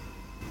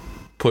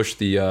push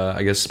the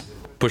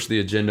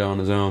agenda on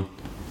his own.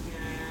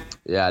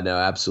 Yeah, no,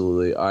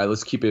 absolutely. All right,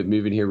 let's keep it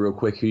moving here real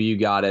quick. Who you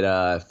got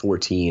at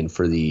 14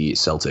 for the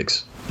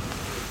Celtics?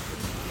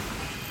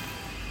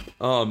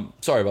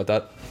 Sorry about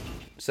that.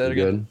 Say it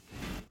again.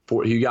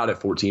 Who you got at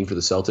 14 for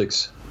the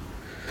Celtics?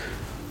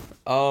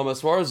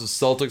 As far as the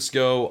Celtics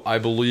go, I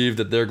believe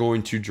that they're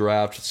going to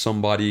draft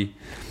somebody.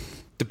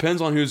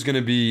 Depends on who's going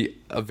to be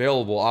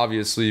available,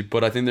 obviously,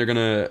 but I think they're going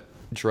to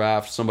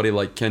draft somebody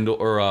like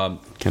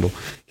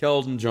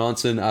Keldon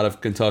Johnson out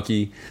of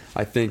Kentucky.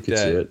 I think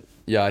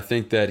I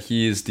think that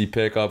he is the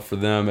pickup for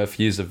them if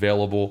he's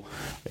available.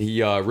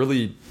 He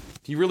really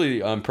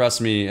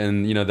impressed me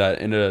in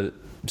that in a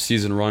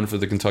season run for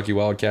the Kentucky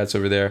Wildcats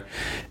over there,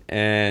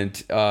 and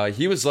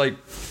he was like,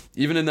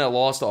 even in that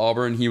loss to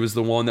Auburn, he was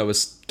the one that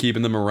was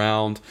keeping them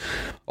around.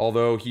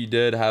 Although he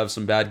did have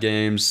some bad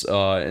games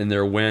in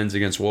their wins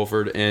against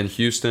Wofford and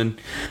Houston,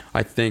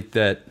 I think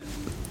that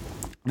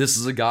this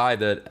is a guy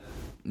that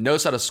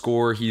knows how to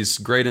score. He's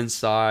great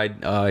inside.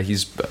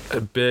 He's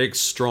a big,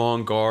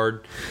 strong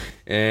guard.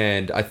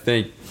 And I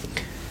think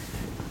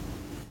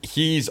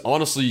he's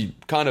honestly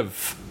kind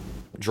of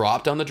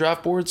dropped on the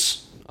draft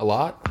boards a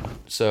lot.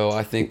 So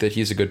I think that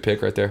he's a good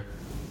pick right there.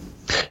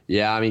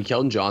 Yeah, I mean,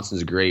 Keldon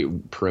Johnson's a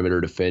great perimeter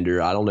defender.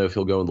 I don't know if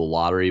he'll go in the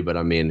lottery, but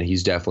I mean,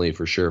 he's definitely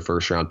for sure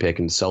first-round pick.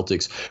 And the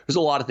Celtics, there's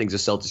a lot of things the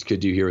Celtics could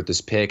do here with this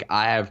pick.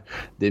 I have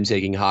them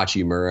taking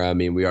Hachimura. I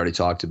mean, we already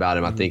talked about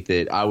him. Mm-hmm. I think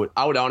that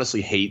I would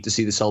honestly hate to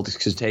see the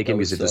Celtics take him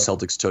because if the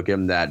Celtics took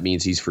him, that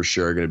means he's for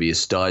sure going to be a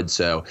stud.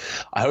 So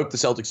I hope the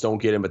Celtics don't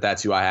get him, but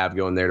that's who I have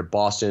going there to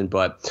Boston.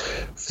 But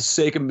for the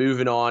sake of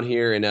moving on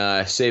here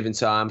and saving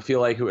time, I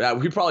feel like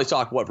we probably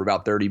talked, for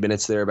about 30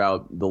 minutes there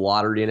about the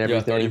lottery and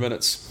everything? Yeah, 30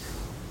 minutes.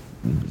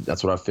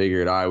 That's what I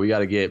figured. All right, we got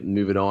to get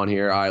moving on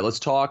here. All right, let's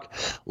talk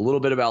a little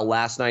bit about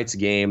last night's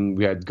game.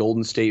 We had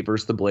Golden State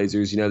versus the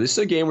Blazers. This is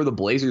a game where the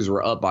Blazers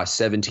were up by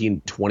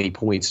 17, 20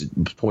 points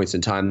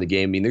in time in the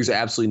game. I mean, there's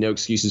absolutely no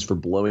excuses for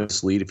blowing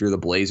this lead if you're the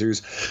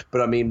Blazers.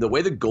 But, I mean, the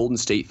way the Golden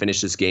State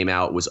finished this game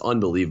out was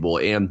unbelievable.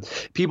 And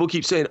people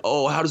keep saying,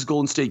 oh, how does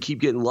Golden State keep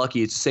getting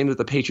lucky? It's the same with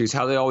the Patriots.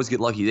 How do they always get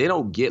lucky? They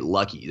don't get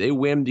lucky. They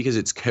win because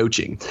it's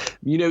coaching.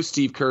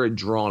 Steve Kerr had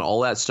drawn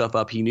all that stuff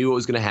up. He knew what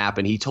was going to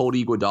happen. He told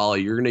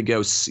Iguodala, you're going to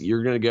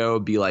go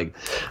be like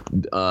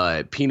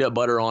peanut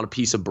butter on a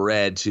piece of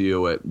bread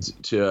to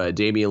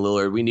Damian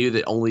Lillard. We knew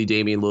that only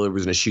Damian Lillard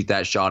was going to shoot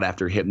that shot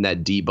after hitting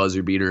that deep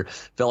buzzer beater.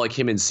 Felt like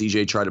him and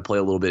CJ tried to play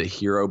a little bit of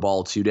hero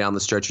ball too down the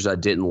stretchers. I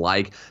didn't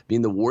like. I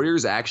mean, the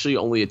Warriors actually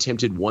only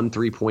attempted 1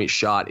 3-point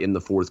shot in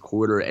the fourth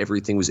quarter.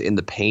 Everything was in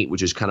the paint,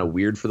 which is kind of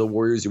weird for the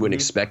Warriors. You wouldn't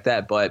expect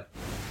that, but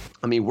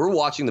I mean, we're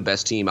watching the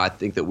best team I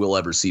think that we'll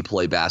ever see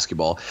play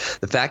basketball.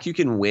 The fact you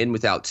can win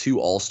without 2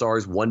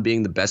 All-Stars, one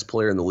being the best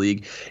player in the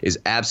league, is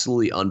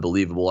absolutely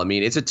unbelievable. I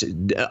mean,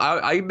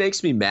 it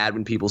makes me mad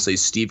when people say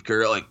Steve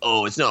Kerr, like,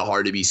 oh, it's not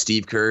hard to be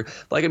Steve Kerr.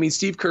 Like, I mean,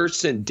 Steve Kerr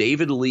sent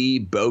David Lee,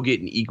 Bogut,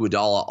 and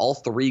Iguodala, all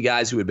 3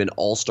 guys who had been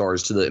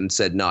All-Stars to them, and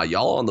said, nah,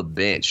 y'all on the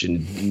bench,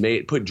 and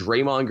put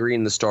Draymond Green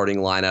in the starting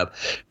lineup,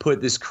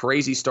 put this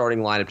crazy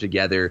starting lineup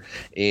together,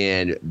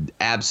 and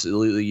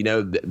absolutely,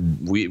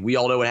 we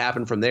all know what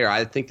happened from there.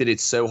 I think that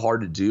it's so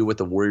hard to do what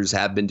the Warriors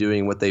have been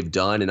doing, what they've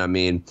done. And I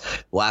mean,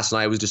 last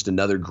night was just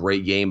another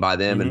great game by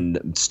them,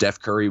 and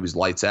Steph Curry was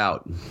lights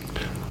out.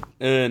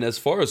 And as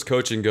far as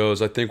coaching goes,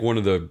 I think one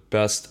of the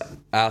best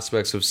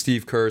aspects of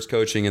Steve Kerr's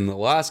coaching in the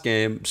last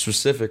game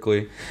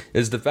specifically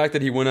is the fact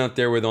that he went out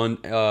there with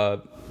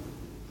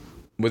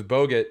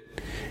Bogut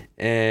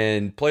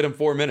and played him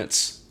 4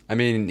 minutes. I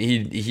mean,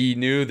 he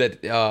knew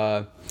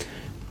that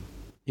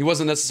he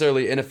wasn't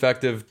necessarily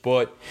ineffective,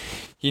 but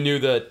he knew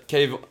that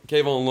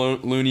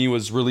Kevon Looney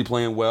was really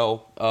playing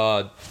well.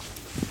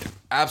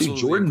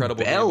 Absolutely Jordan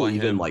incredible. Bell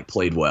even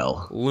played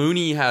well.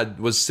 Looney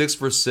was 6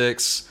 for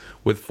 6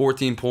 with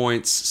 14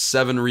 points,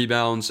 7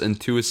 rebounds,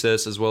 and 2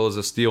 assists, as well as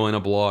a steal and a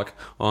block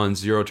on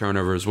 0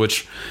 turnovers,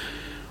 which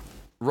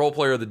role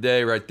player of the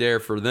day right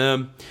there for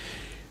them.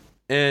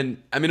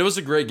 And, I mean, it was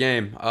a great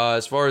game.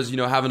 As far as,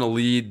 having a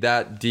lead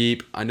that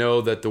deep, I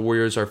know that the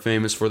Warriors are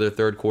famous for their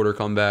third quarter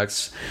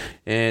comebacks,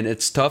 and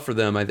it's tough for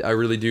them. I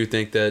really do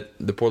think that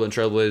the Portland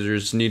Trail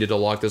Blazers needed to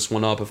lock this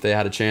one up if they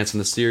had a chance in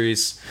the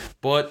series.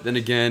 But then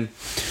again,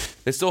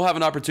 they still have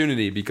an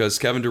opportunity because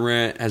Kevin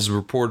Durant has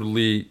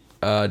reportedly,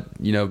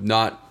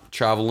 not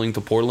traveling to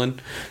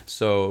Portland.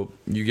 So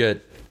you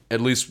get at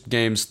least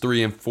games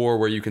 3 and 4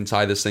 where you can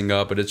tie this thing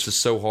up, but it's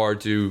just so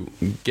hard to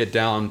get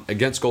down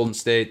against Golden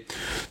State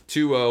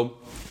 2-0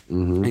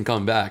 and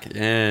come back.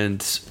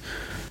 And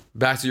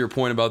back to your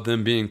point about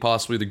them being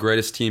possibly the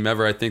greatest team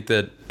ever, I think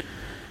that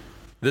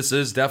this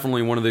is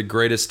definitely one of the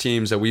greatest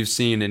teams that we've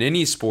seen in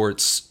any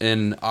sports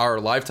in our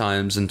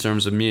lifetimes in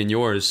terms of me and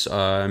yours.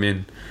 I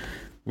mean,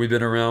 we've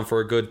been around for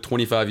a good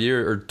 25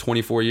 years or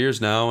 24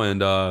 years now,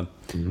 and I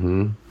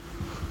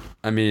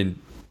mean,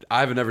 I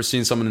haven't ever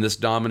seen someone this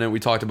dominant. We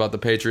talked about the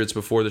Patriots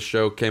before the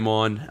show came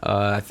on.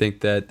 I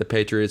think that the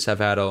Patriots have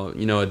had a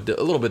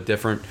little bit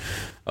different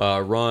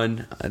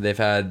run. They've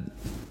had,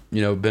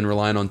 been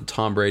relying on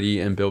Tom Brady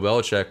and Bill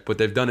Belichick, but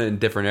they've done it in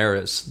different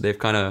eras. They've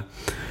kind of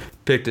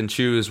picked and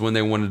choose when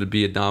they wanted to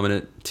be a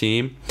dominant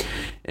team.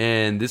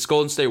 And this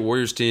Golden State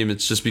Warriors team,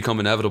 it's just become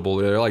inevitable.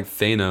 They're like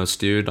Thanos,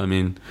 dude. I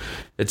mean,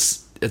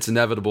 it's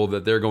inevitable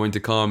that they're going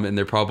to come and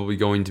they're probably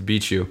going to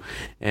beat you.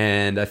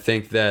 And I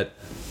think that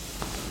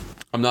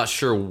I'm not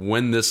sure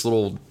when this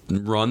little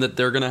run that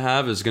they're going to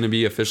have is going to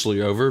be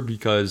officially over,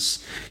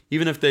 because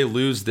even if they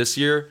lose this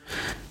year,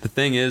 the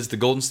thing is the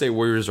Golden State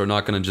Warriors are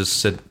not going to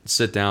just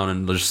sit down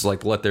and just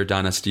let their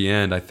dynasty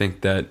end. I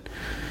think that,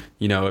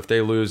 if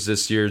they lose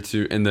this year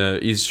in the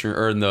Eastern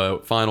or in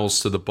the finals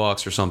to the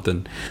Bucks or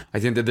something, I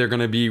think that they're going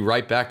to be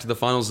right back to the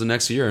finals the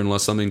next year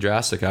unless something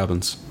drastic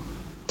happens.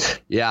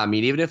 Yeah, I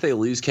mean, even if they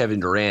lose Kevin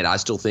Durant, I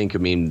still think,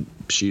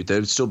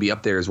 they'd still be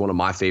up there as one of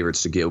my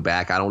favorites to go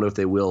back. I don't know if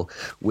they will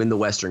win the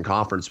Western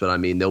Conference, but I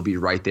mean, they'll be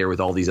right there with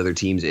all these other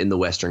teams in the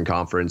Western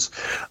Conference.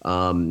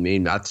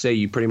 I'd say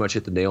you pretty much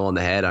hit the nail on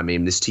the head. I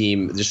mean, this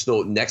team, just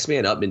the next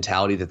man up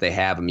mentality that they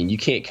have. I mean, you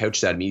can't coach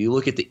that. I mean, you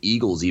look at the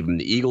Eagles, even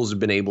the Eagles have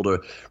been able to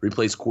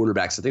replace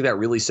quarterbacks. I think that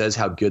really says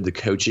how good the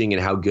coaching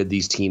and how good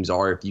these teams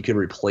are if you can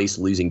replace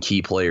losing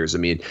key players. I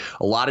mean,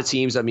 a lot of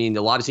teams,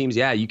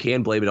 yeah, you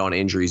can blame it on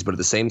injuries, but at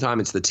the same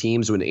time, it's the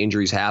teams when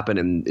injuries happen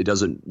and it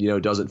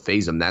doesn't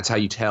phase them. That's how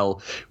you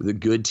tell the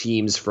good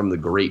teams from the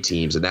great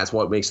teams, and that's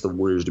what makes the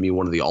Warriors to me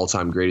one of the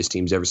all-time greatest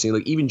teams ever seen.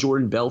 Like even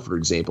Jordan Bell, for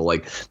example.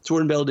 Like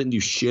Jordan Bell didn't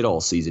do shit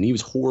all season. He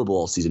was horrible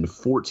all season.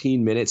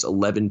 14 minutes,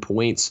 11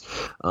 points,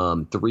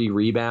 3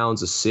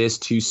 rebounds,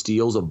 assists, 2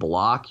 steals, a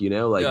block.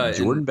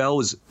 Jordan Bell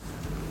was.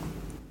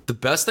 The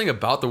best thing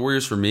about the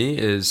Warriors for me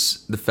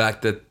is the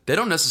fact that they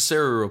don't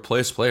necessarily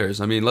replace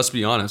players. I mean, let's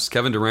be honest.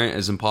 Kevin Durant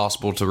is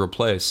impossible to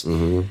replace.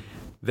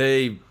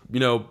 They,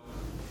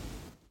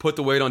 put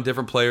the weight on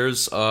different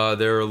players.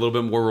 They're a little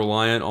bit more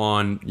reliant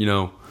on,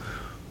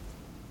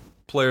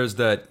 players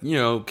that,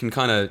 can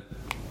kind of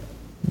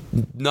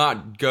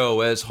not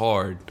go as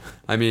hard.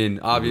 I mean,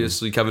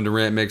 obviously Kevin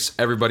Durant makes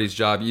everybody's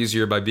job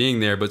easier by being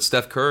there, but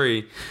Steph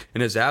Curry, in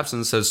his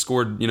absence, has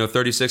scored,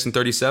 36 and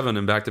 37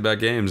 in back-to-back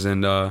games.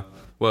 And,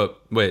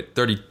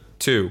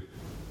 32.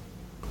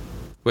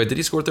 Wait, did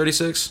he score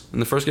 36 in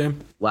the first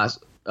game?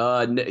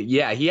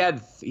 Yeah, he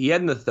had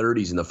in the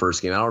 30s in the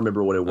first game. I don't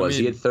remember what it was.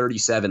 He had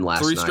 37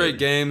 last night. 3 straight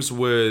games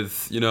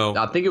with,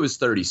 I think it was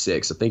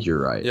 36. I think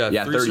you're right. Yeah,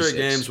 3 36. straight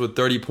games with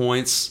 30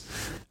 points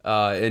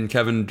in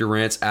Kevin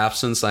Durant's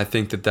absence. I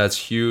think that's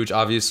huge.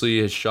 Obviously,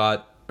 his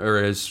shot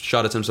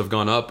attempts have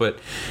gone up, but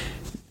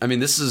I mean,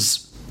 this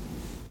is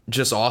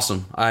just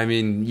awesome. I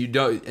mean,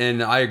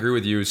 and I agree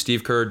with you.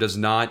 Steve Kerr does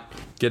not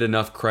get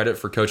enough credit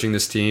for coaching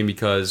this team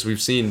because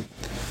we've seen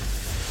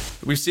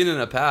in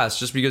the past,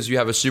 just because you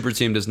have a super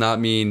team does not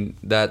mean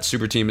that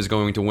super team is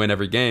going to win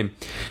every game.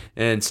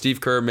 And Steve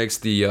Kerr makes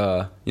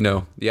the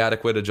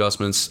adequate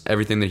adjustments.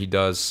 Everything that he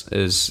does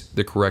is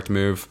the correct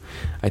move.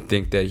 I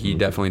think that he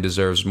definitely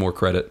deserves more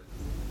credit.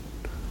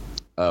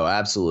 Oh,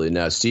 absolutely.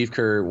 No, Steve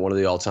Kerr, one of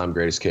the all-time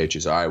greatest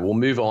coaches. All right, we'll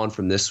move on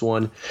from this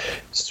one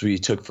since we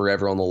took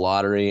forever on the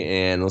lottery,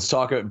 and let's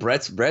talk about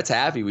Brett's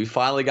happy. We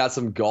finally got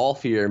some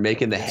golf here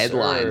making the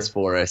headlines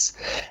for us,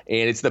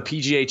 and it's the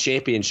PGA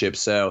Championship.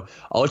 So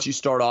I'll let you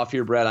start off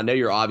here, Brett. I know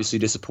you're obviously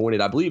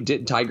disappointed. I believe,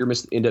 didn't Tiger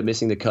end up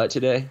missing the cut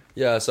today?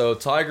 Yeah, so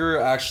Tiger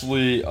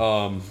actually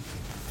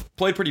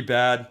played pretty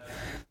bad.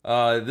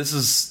 This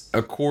is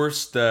a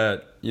course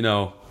that,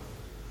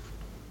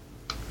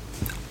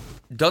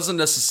 doesn't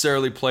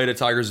necessarily play to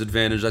Tiger's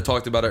advantage. I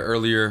talked about it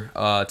earlier.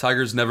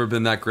 Tiger's never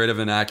been that great of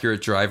an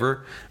accurate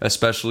driver,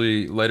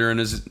 especially later in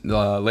his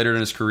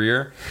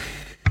career.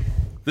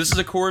 This is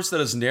a course that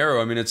is narrow.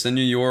 I mean, it's in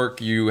New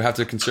York. You have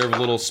to conserve a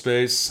little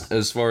space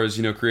as far as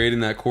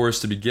creating that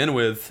course to begin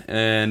with.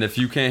 And if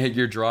you can't hit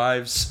your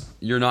drives,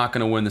 you're not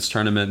going to win this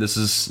tournament. This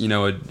is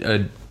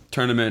a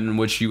tournament in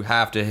which you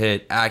have to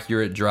hit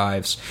accurate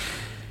drives.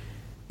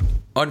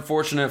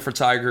 Unfortunate for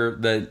Tiger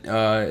that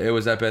it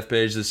was at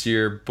Bethpage this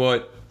year,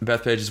 but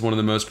Bethpage is one of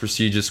the most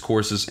prestigious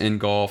courses in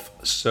golf.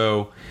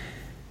 So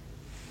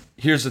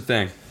here's the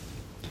thing.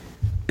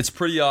 It's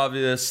pretty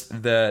obvious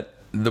that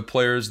the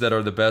players that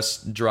are the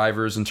best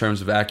drivers in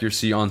terms of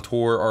accuracy on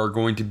tour are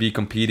going to be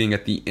competing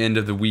at the end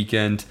of the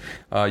weekend.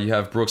 You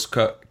have Brooks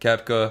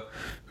Koepka,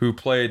 who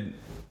played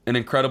an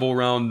incredible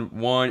round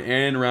 1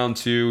 and round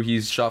 2.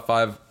 He's shot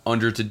 5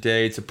 under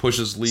today to push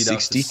his lead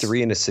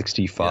 63 and a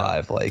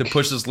 65. To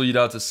push his lead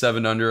out to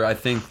 7 under. I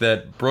think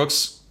that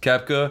Brooks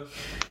Koepka,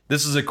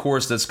 this is a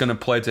course that's going to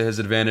play to his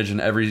advantage in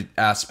every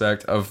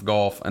aspect of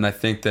golf, and I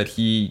think that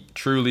he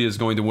truly is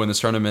going to win this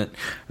tournament.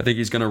 I think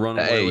he's going to run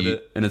away with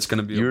it, and it's going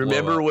to be a blowout. You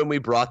remember when we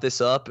brought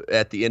this up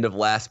at the end of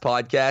last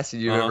podcast,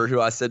 and you remember who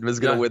I said was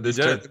going to win this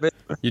tournament?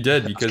 You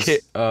did, because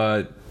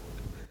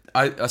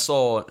I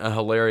saw a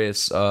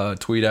hilarious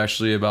tweet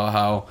actually about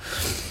how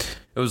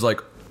it was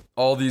like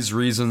all these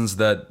reasons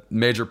that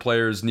major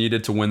players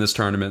needed to win this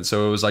tournament.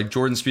 So it was like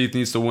Jordan Spieth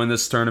needs to win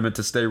this tournament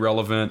to stay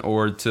relevant,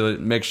 or to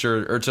make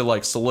sure, or to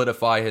like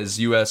solidify his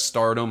U.S.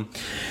 stardom.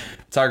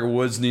 Tiger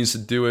Woods needs to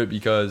do it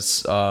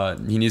because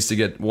he needs to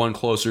get one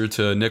closer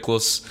to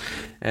Nicklaus,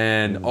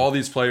 and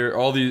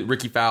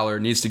Ricky Fowler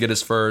needs to get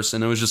his first,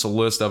 and it was just a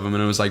list of them,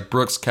 and it was like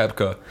Brooks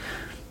Koepka,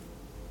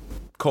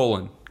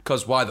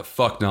 because why the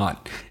fuck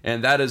not?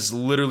 And that is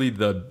literally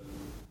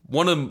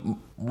one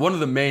of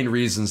the main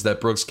reasons that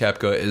Brooks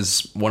Koepka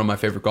is one of my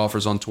favorite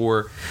golfers on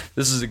tour.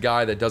 This is a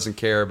guy that doesn't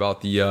care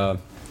about he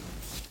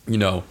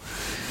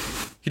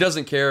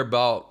doesn't care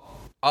about,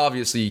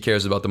 obviously he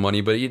cares about the money,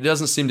 but he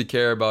doesn't seem to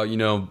care about,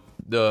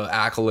 the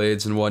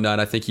accolades and whatnot.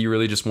 I think he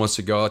really just wants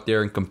to go out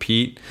there and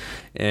compete.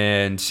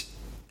 And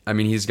I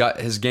mean, his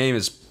game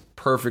is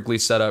perfectly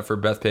set up for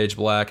Bethpage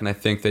Black, and I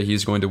think that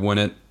he's going to win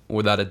it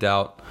without a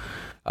doubt.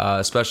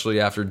 Especially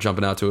after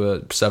jumping out to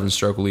a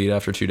 7-stroke lead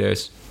after 2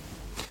 days.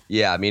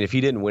 Yeah, I mean, if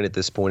he didn't win at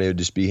this point, it would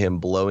just be him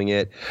blowing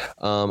it.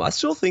 I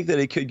still think that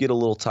it could get a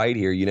little tight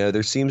here.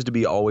 There seems to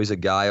be always a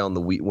guy on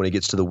the week when it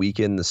gets to the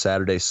weekend, the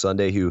Saturday,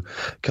 Sunday, who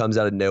comes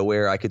out of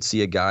nowhere. I could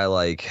see a guy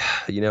like,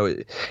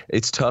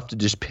 it's tough to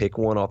just pick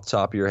one off the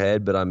top of your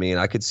head, but I mean,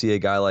 I could see a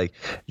guy like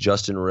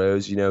Justin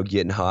Rose,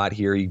 getting hot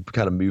here. He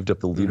kind of moved up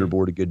the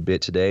leaderboard a good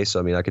bit today,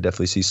 so I mean, I could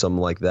definitely see something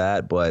like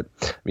that. But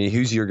I mean,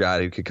 who's your guy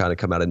who could kind of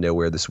come out of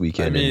nowhere this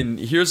weekend? I mean,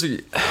 here's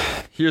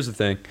the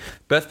thing.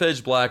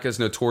 Bethpage Black is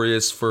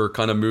notorious for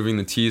kind of moving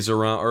the tees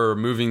around, or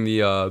moving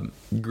the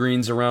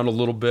greens around a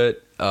little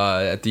bit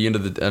at the end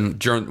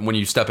of when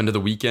you step into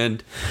the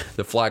weekend.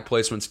 The flag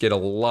placements get a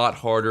lot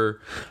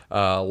harder,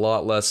 a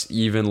lot less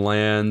even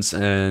lands,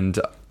 and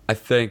I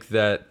think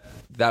that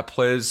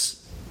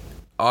plays,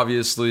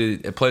 obviously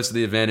it plays to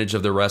the advantage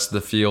of the rest of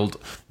the field,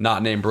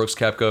 not named Brooks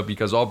Koepka,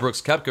 because all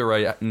Brooks Koepka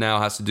right now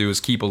has to do is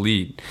keep a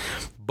lead.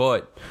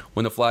 But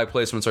when the flag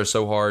placements are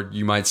so hard,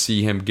 you might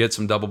see him get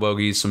some double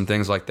bogeys, some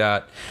things like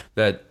that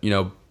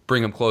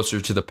bring him closer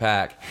to the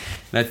pack.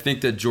 And I think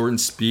that Jordan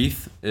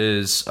Spieth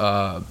is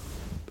a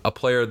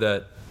player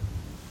that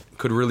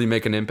could really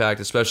make an impact,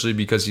 especially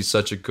because he's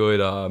such a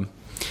good,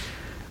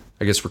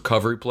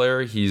 recovery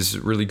player. He's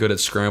really good at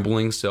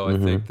scrambling. So I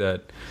think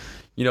that,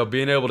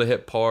 being able to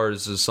hit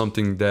pars is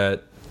something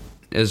that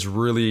is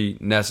really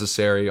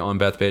necessary on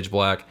Bethpage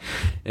Black.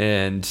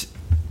 And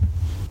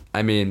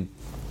I mean,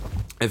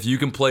 if you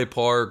can play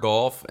par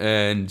golf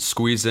and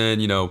squeeze in,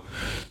 2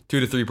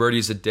 to 3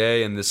 birdies a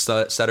day and this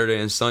Saturday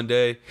and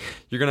Sunday,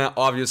 you're going to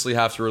obviously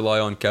have to rely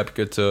on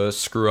Koepka to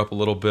screw up a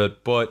little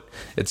bit, but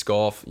it's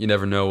golf. You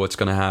never know what's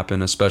going to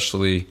happen,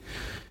 especially,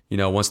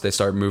 once they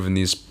start moving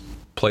these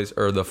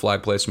the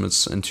flag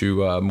placements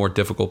into more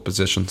difficult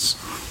positions.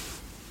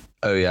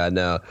 Oh, yeah,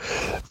 no,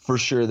 for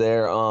sure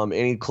there.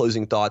 Any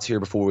closing thoughts here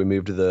before we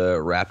move to the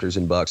Raptors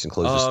and Bucks and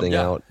close this thing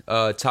out?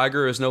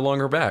 Tiger is no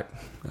longer back.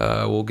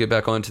 We'll get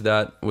back onto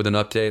that with an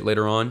update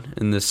later on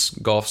in this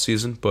golf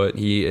season, but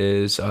he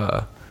is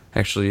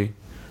actually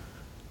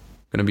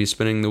going to be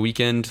spending the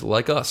weekend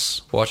like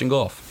us, watching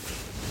golf.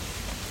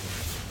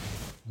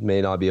 May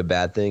not be a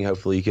bad thing.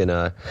 Hopefully you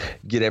can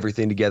get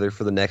everything together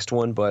for the next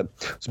one. But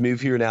let's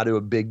move here now to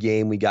a big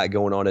game we got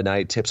going on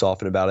tonight. Tips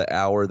off in about an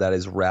hour. That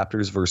is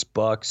Raptors versus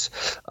Bucks.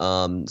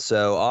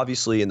 So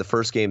obviously in the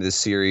first game of this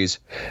series,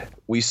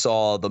 we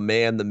saw the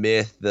man, the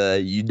myth,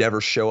 the you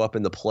never show up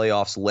in the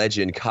playoffs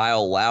legend,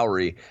 Kyle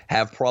Lowry,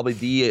 have probably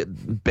the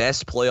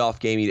best playoff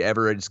game he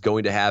ever is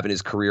going to have in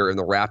his career, and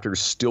the Raptors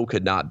still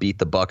could not beat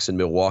the Bucks in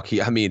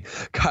Milwaukee. I mean,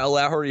 Kyle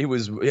Lowry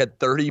he had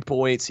 30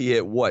 points. He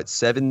hit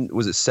seven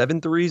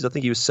threes? I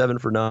think he was 7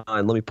 for 9.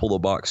 Let me pull the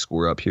box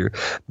score up here.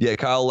 Yeah,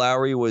 Kyle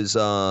Lowry was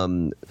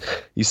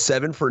he's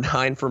 7 for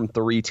 9 from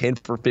 3, 10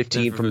 for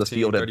 15 from the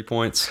field. 30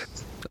 points.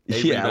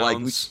 8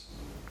 rebounds.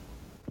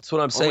 That's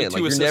what I'm saying.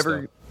 Like, you're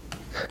never.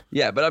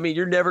 Yeah, but I mean,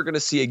 you're never going to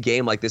see a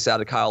game like this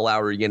out of Kyle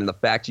Lowry again. And the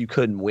fact you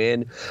couldn't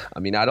win, I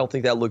mean, I don't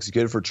think that looks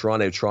good for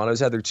Toronto. Toronto's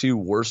had their 2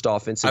 worst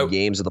offensive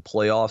games of the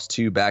playoffs,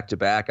 2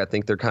 back-to-back. I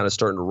think they're kind of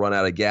starting to run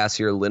out of gas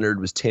here. Leonard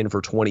was 10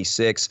 for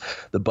 26.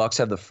 The Bucks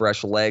have the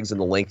fresh legs and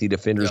the lengthy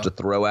defenders to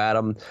throw at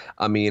them.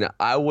 I mean,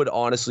 I would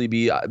honestly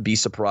be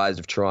surprised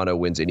if Toronto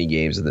wins any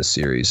games in this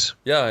series.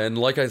 Yeah, and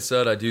like I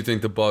said, I do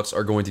think the Bucks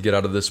are going to get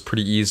out of this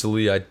pretty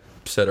easily. I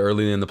said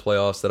early in the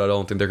playoffs that I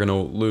don't think they're going to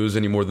lose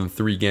any more than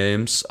 3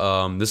 games.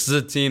 This is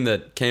a team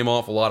that came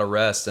off a lot of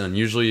rest, and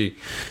usually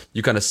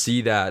you kind of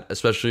see that,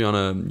 especially on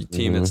a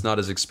team that's not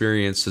as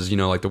experienced as,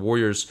 like the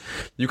Warriors.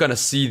 You kind of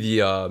see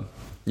the,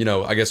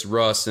 I guess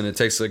rust, and it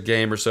takes a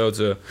game or so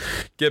to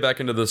get back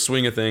into the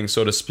swing of things,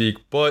 so to speak.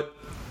 But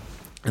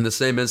in the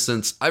same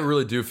instance, I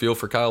really do feel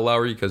for Kyle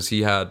Lowry because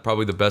he had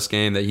probably the best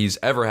game that he's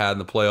ever had in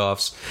the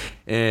playoffs.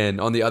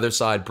 And on the other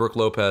side, Brook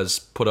Lopez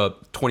put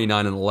up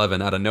 29 and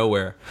 11 out of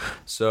nowhere.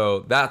 So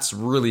that's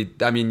really,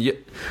 I mean,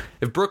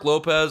 if Brook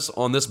Lopez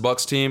on this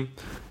Bucks team,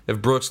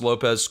 if Brooks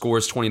Lopez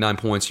scores 29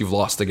 points, you've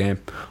lost the game.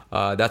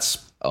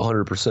 That's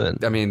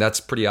 100%. I mean,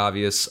 that's pretty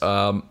obvious.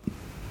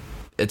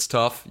 It's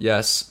tough,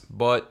 yes,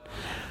 but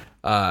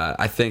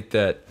I think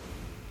that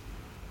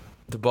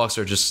the Bucks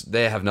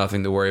they have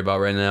nothing to worry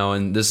about right now,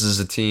 and this is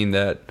a team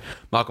that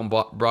Malcolm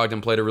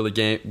Brogdon played a really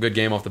good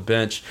game off the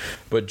bench,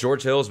 but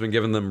George Hill has been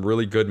giving them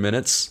really good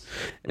minutes,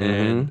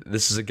 and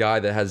this is a guy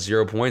that has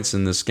 0 points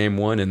in this game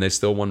 1, and they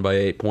still won by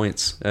 8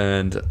 points.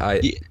 And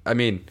I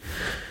mean,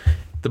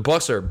 the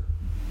Bucks are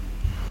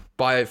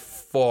by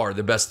far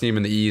the best team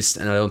in the East,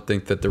 and I don't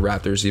think that the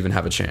Raptors even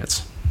have a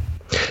chance.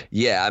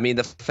 Yeah, I mean,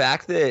 the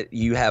fact that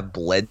you have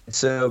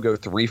Bledsoe go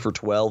 3 for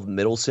 12,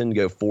 Middleton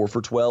go 4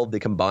 for 12, they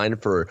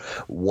combined for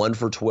 1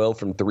 for 12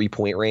 from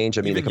 3-point range.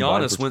 I mean, even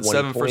Giannis went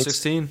 7 for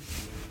 16.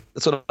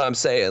 That's what I'm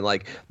saying.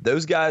 Like,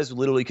 those guys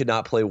literally could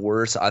not play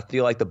worse. I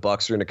feel like the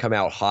Bucks are going to come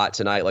out hot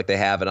tonight like they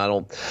have, and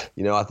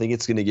I think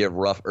it's going to get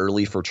rough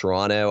early for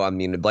Toronto. I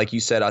mean, like you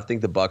said, I think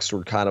the Bucks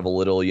were kind of a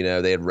little,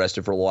 they had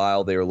rested for a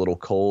while. They were a little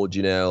cold,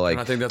 like. And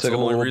I think that's the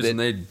only reason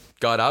they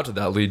got out to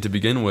that lead to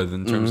begin with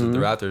in terms of the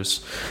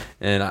Raptors.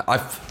 And I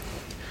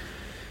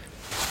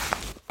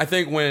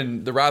think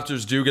when the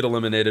Raptors do get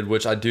eliminated,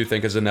 which I do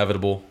think is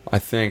inevitable, I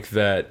think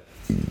that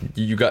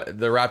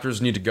the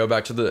Raptors need to go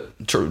back to the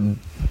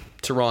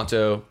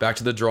Toronto, back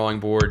to the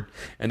drawing board,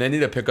 and they need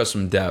to pick up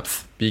some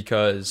depth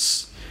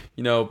because,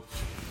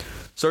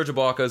 Serge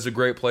Ibaka is a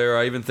great player.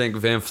 I even think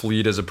Van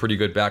Fleet is a pretty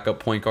good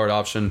backup point guard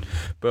option.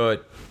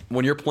 But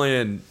when you're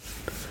playing,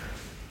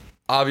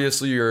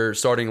 obviously your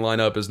starting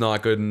lineup is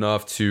not good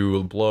enough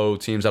to blow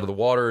teams out of the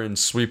water and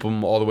sweep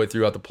them all the way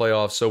throughout the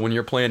playoffs. So when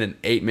you're playing an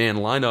 8-man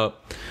lineup,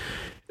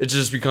 it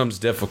just becomes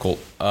difficult.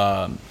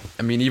 I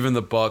mean, even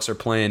the Bucks are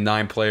playing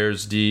 9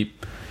 players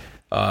deep.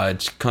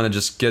 Kind of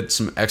just get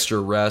some extra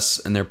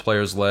rest in their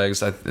players'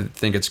 legs. I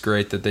think it's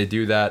great that they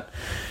do that.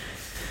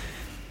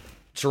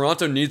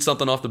 Toronto needs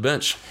something off the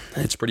bench.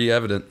 It's pretty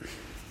evident.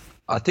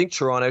 I think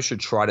Toronto should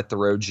try to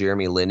throw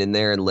Jeremy Lin in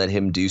there and let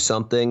him do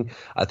something.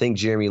 I think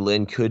Jeremy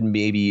Lin could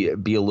maybe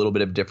be a little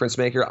bit of difference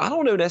maker. I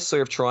don't know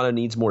necessarily if Toronto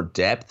needs more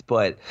depth,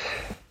 but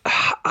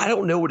I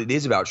don't know what it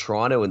is about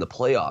Toronto in the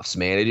playoffs,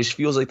 man. It just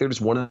feels like they're just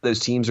one of those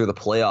teams where the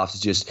playoffs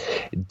is just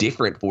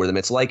different for them.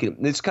 It's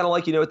kind of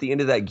like, at the end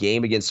of that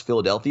game against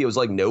Philadelphia, it was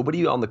like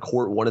nobody on the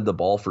court wanted the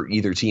ball for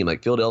either team.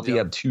 Like Philadelphia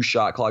had 2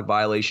 shot clock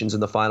violations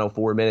in the final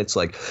 4 minutes.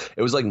 Like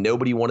it was like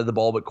nobody wanted the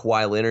ball but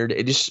Kawhi Leonard.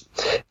 It just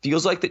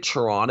feels like that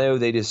Toronto,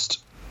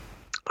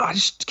 I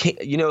just can't,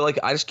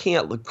 I just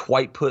can't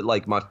quite put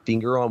like my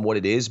finger on what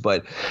it is,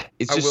 but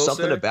it's just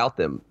something about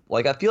them.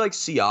 Like, I feel like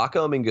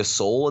Siakam and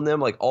Gasol and them,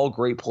 like, all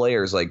great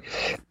players, like,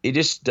 it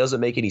just doesn't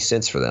make any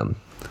sense for them.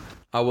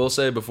 I will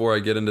say, before I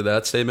get into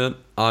that statement,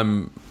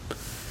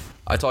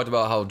 I talked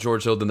about how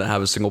George Hill didn't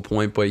have a single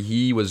point, but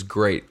he was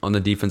great on the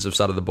defensive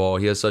side of the ball.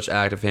 He has such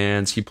active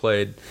hands.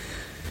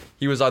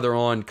 He was either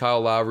on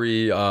Kyle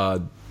Lowry,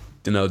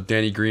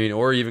 Danny Green,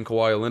 or even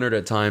Kawhi Leonard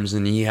at times,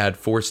 and he had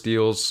 4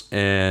 steals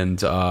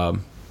and, a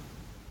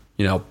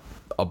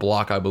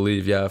block, I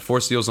believe. Yeah, 4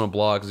 steals and a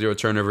block, 0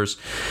 turnovers.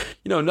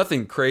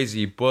 Nothing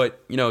crazy,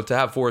 but, to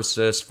have 4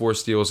 assists, 4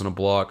 steals and a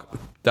block,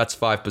 that's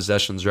 5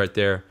 possessions right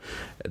there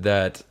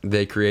that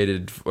they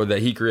created, or that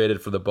he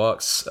created for the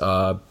Bucks.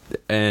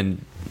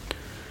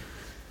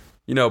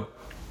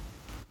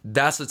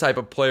 That's the type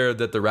of player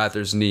that the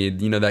Raptors need.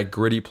 That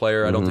gritty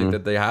player. I don't think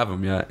that they have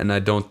him yet, and I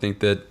think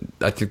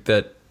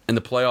that in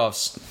the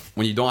playoffs,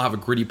 when you don't have a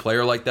gritty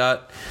player like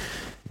that,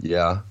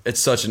 yeah, it's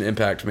such an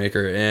impact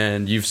maker.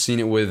 And you've seen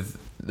it with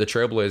the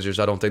Trailblazers.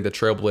 I don't think the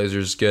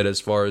Trailblazers get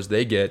as far as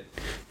they get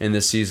in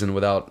this season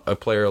without a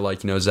player like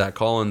Zach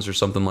Collins or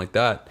something like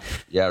that.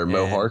 Yeah, or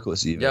Mo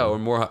Harkless even. Yeah, or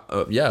more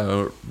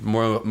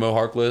Mo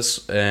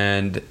Harkless.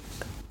 And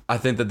I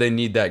think that they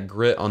need that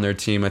grit on their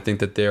team. I think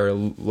that they're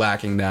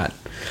lacking that.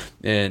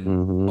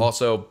 And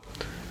also,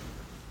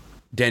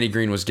 Danny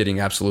Green was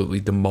getting absolutely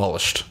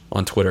demolished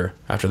on Twitter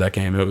after that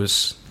game. It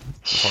was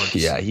hard to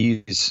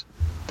see.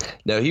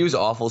 He was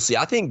awful. See,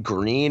 I think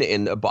Green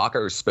and Ibaka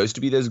are supposed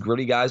to be those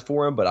gritty guys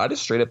for him, but I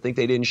just straight up think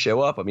they didn't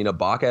show up. I mean,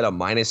 Ibaka had a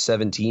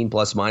 -17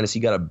 plus-minus. He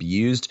got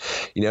abused.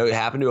 It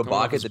happened to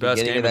Ibaka at the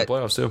beginning of that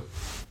playoffs too.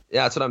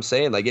 Yeah, that's what I'm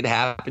saying. Like, it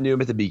happened to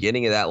him at the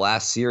beginning of that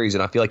last series,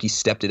 and I feel like he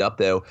stepped it up,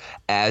 though,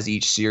 as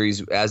the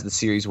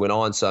series went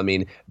on. So, I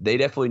mean, they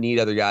definitely need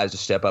other guys to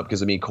step up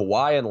because, I mean,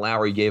 Kawhi and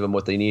Lowry gave them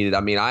what they needed.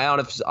 I mean,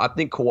 I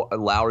think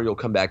Lowry will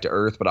come back to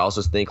earth, but I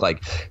also think,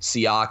 like,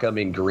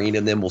 Siakam and Green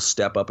and them will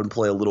step up and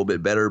play a little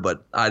bit better.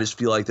 But I just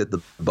feel like that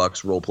the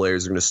Bucks role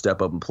players are going to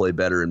step up and play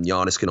better, and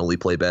Giannis can only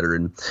play better.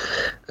 And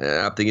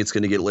I think it's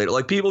going to get later.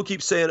 Like, people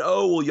keep saying,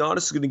 oh, well,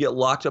 Giannis is going to get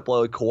locked up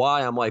like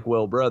Kawhi. I'm like,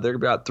 well, bro, there are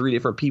about 3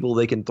 different people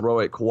they can throw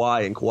at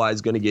Kawhi, and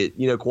Kawhi's going to get,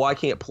 Kawhi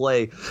can't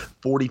play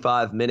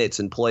 45 minutes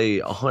and play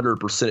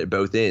 100% at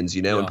both ends,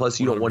 and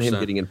plus you don't 100%. Want him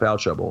getting in foul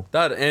trouble.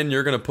 That, and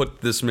you're going to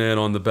put this man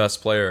on the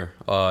best player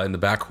in the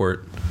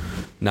backcourt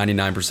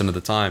 99% of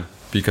the time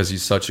because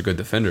he's such a good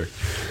defender.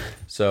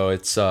 So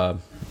it's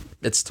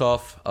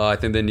tough. I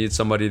think they need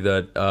somebody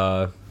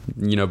that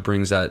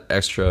brings that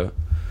extra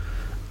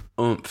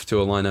oomph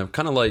to a lineup,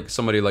 kind of like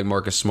somebody like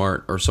Marcus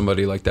Smart or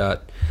somebody like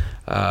that.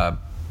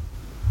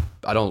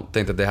 I don't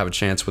think that they have a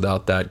chance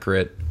without that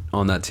grit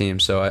on that team.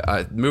 So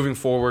I moving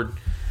forward,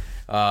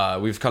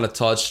 we've kind of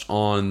touched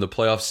on the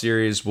playoff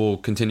series. We'll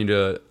continue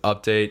to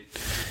update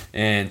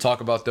and talk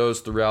about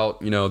those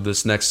throughout,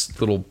 this next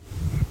little,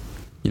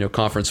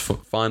 conference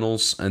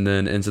finals and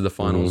then into the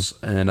finals.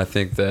 And I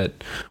think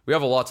that we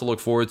have a lot to look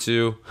forward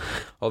to,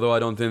 although I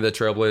don't think that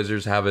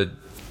Trailblazers have a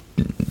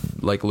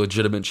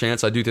legitimate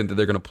chance. I do think that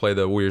they're going to play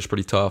the Warriors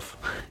pretty tough,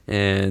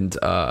 and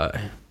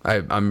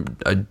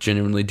I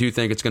genuinely do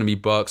think it's going to be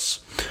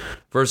Bucks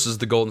versus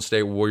the Golden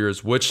State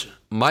Warriors, which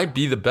might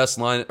be the best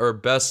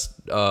finals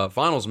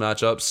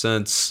matchup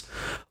since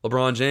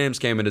LeBron James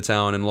came into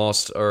town and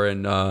lost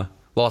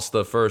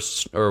the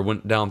first, or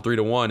went down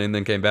 3-1 and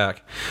then came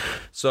back.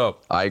 So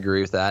I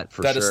agree with that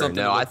for sure. That is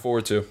something to look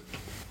forward to.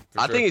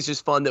 I think it's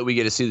just fun that we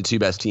get to see the 2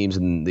 best teams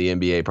in the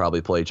NBA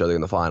probably play each other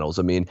in the finals.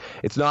 I mean,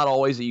 it's not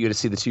always that you get to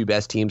see the 2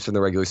 best teams from the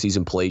regular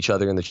season play each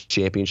other in the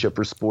championship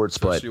for sports,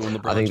 but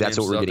I think that's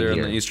what we're getting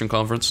here in the Eastern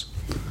Conference.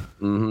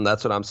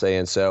 That's what I'm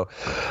saying. So,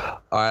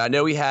 all right, I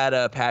know we had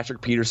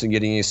Patrick Peterson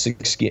getting a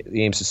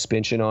 6-game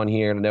suspension on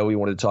here, and I know we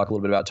wanted to talk a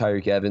little bit about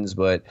Tyreke Evans,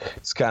 but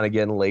it's kind of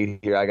getting late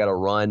here. I got to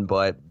run,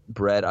 but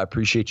Brett, I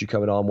appreciate you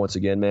coming on once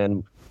again,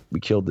 man. We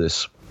killed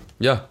this.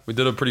 Yeah, we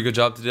did a pretty good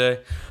job today.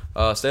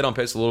 Stayed on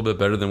pace a little bit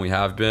better than we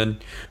have been,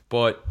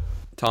 but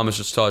Thomas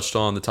just touched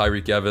on the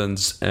Tyreke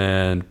Evans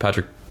and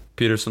Patrick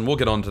Peterson. We'll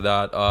get on to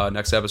that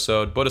next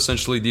episode, but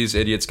essentially these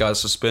idiots got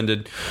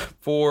suspended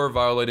for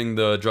violating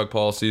the drug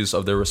policies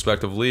of their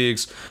respective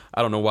leagues.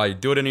 I don't know why you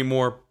do it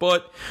anymore,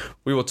 but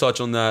we will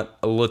touch on that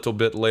a little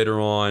bit later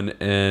on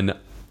in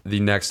the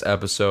next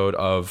episode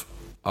of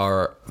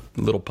our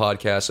little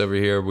podcast over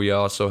here. We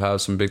also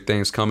have some big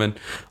things coming.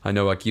 I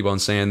know I keep on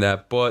saying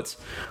that, but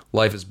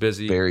life is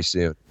busy. Very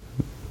soon.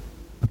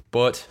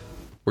 But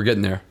we're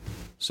getting there.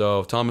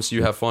 So, Thomas,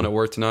 you have fun at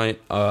work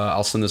tonight.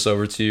 I'll send this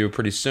over to you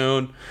pretty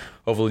soon.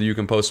 Hopefully you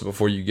can post it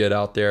before you get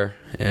out there.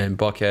 And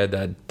Buckhead,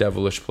 that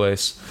devilish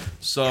place.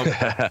 So,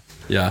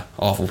 yeah,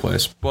 awful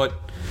place. But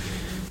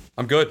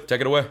I'm good.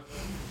 Take it away.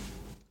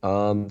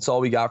 That's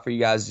all we got for you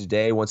guys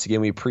today. Once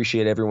again, we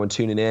appreciate everyone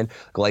tuning in.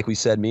 Like we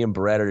said, me and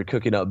Brett are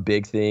cooking up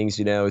big things.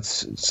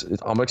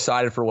 I'm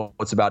excited for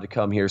what's about to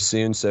come here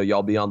soon, so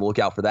y'all be on the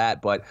lookout for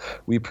that. But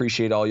we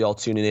appreciate all y'all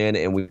tuning in,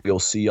 and we'll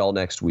see y'all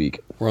next week.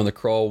 We're on the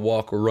crawl,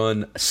 walk,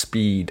 run,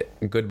 speed.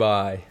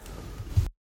 Goodbye.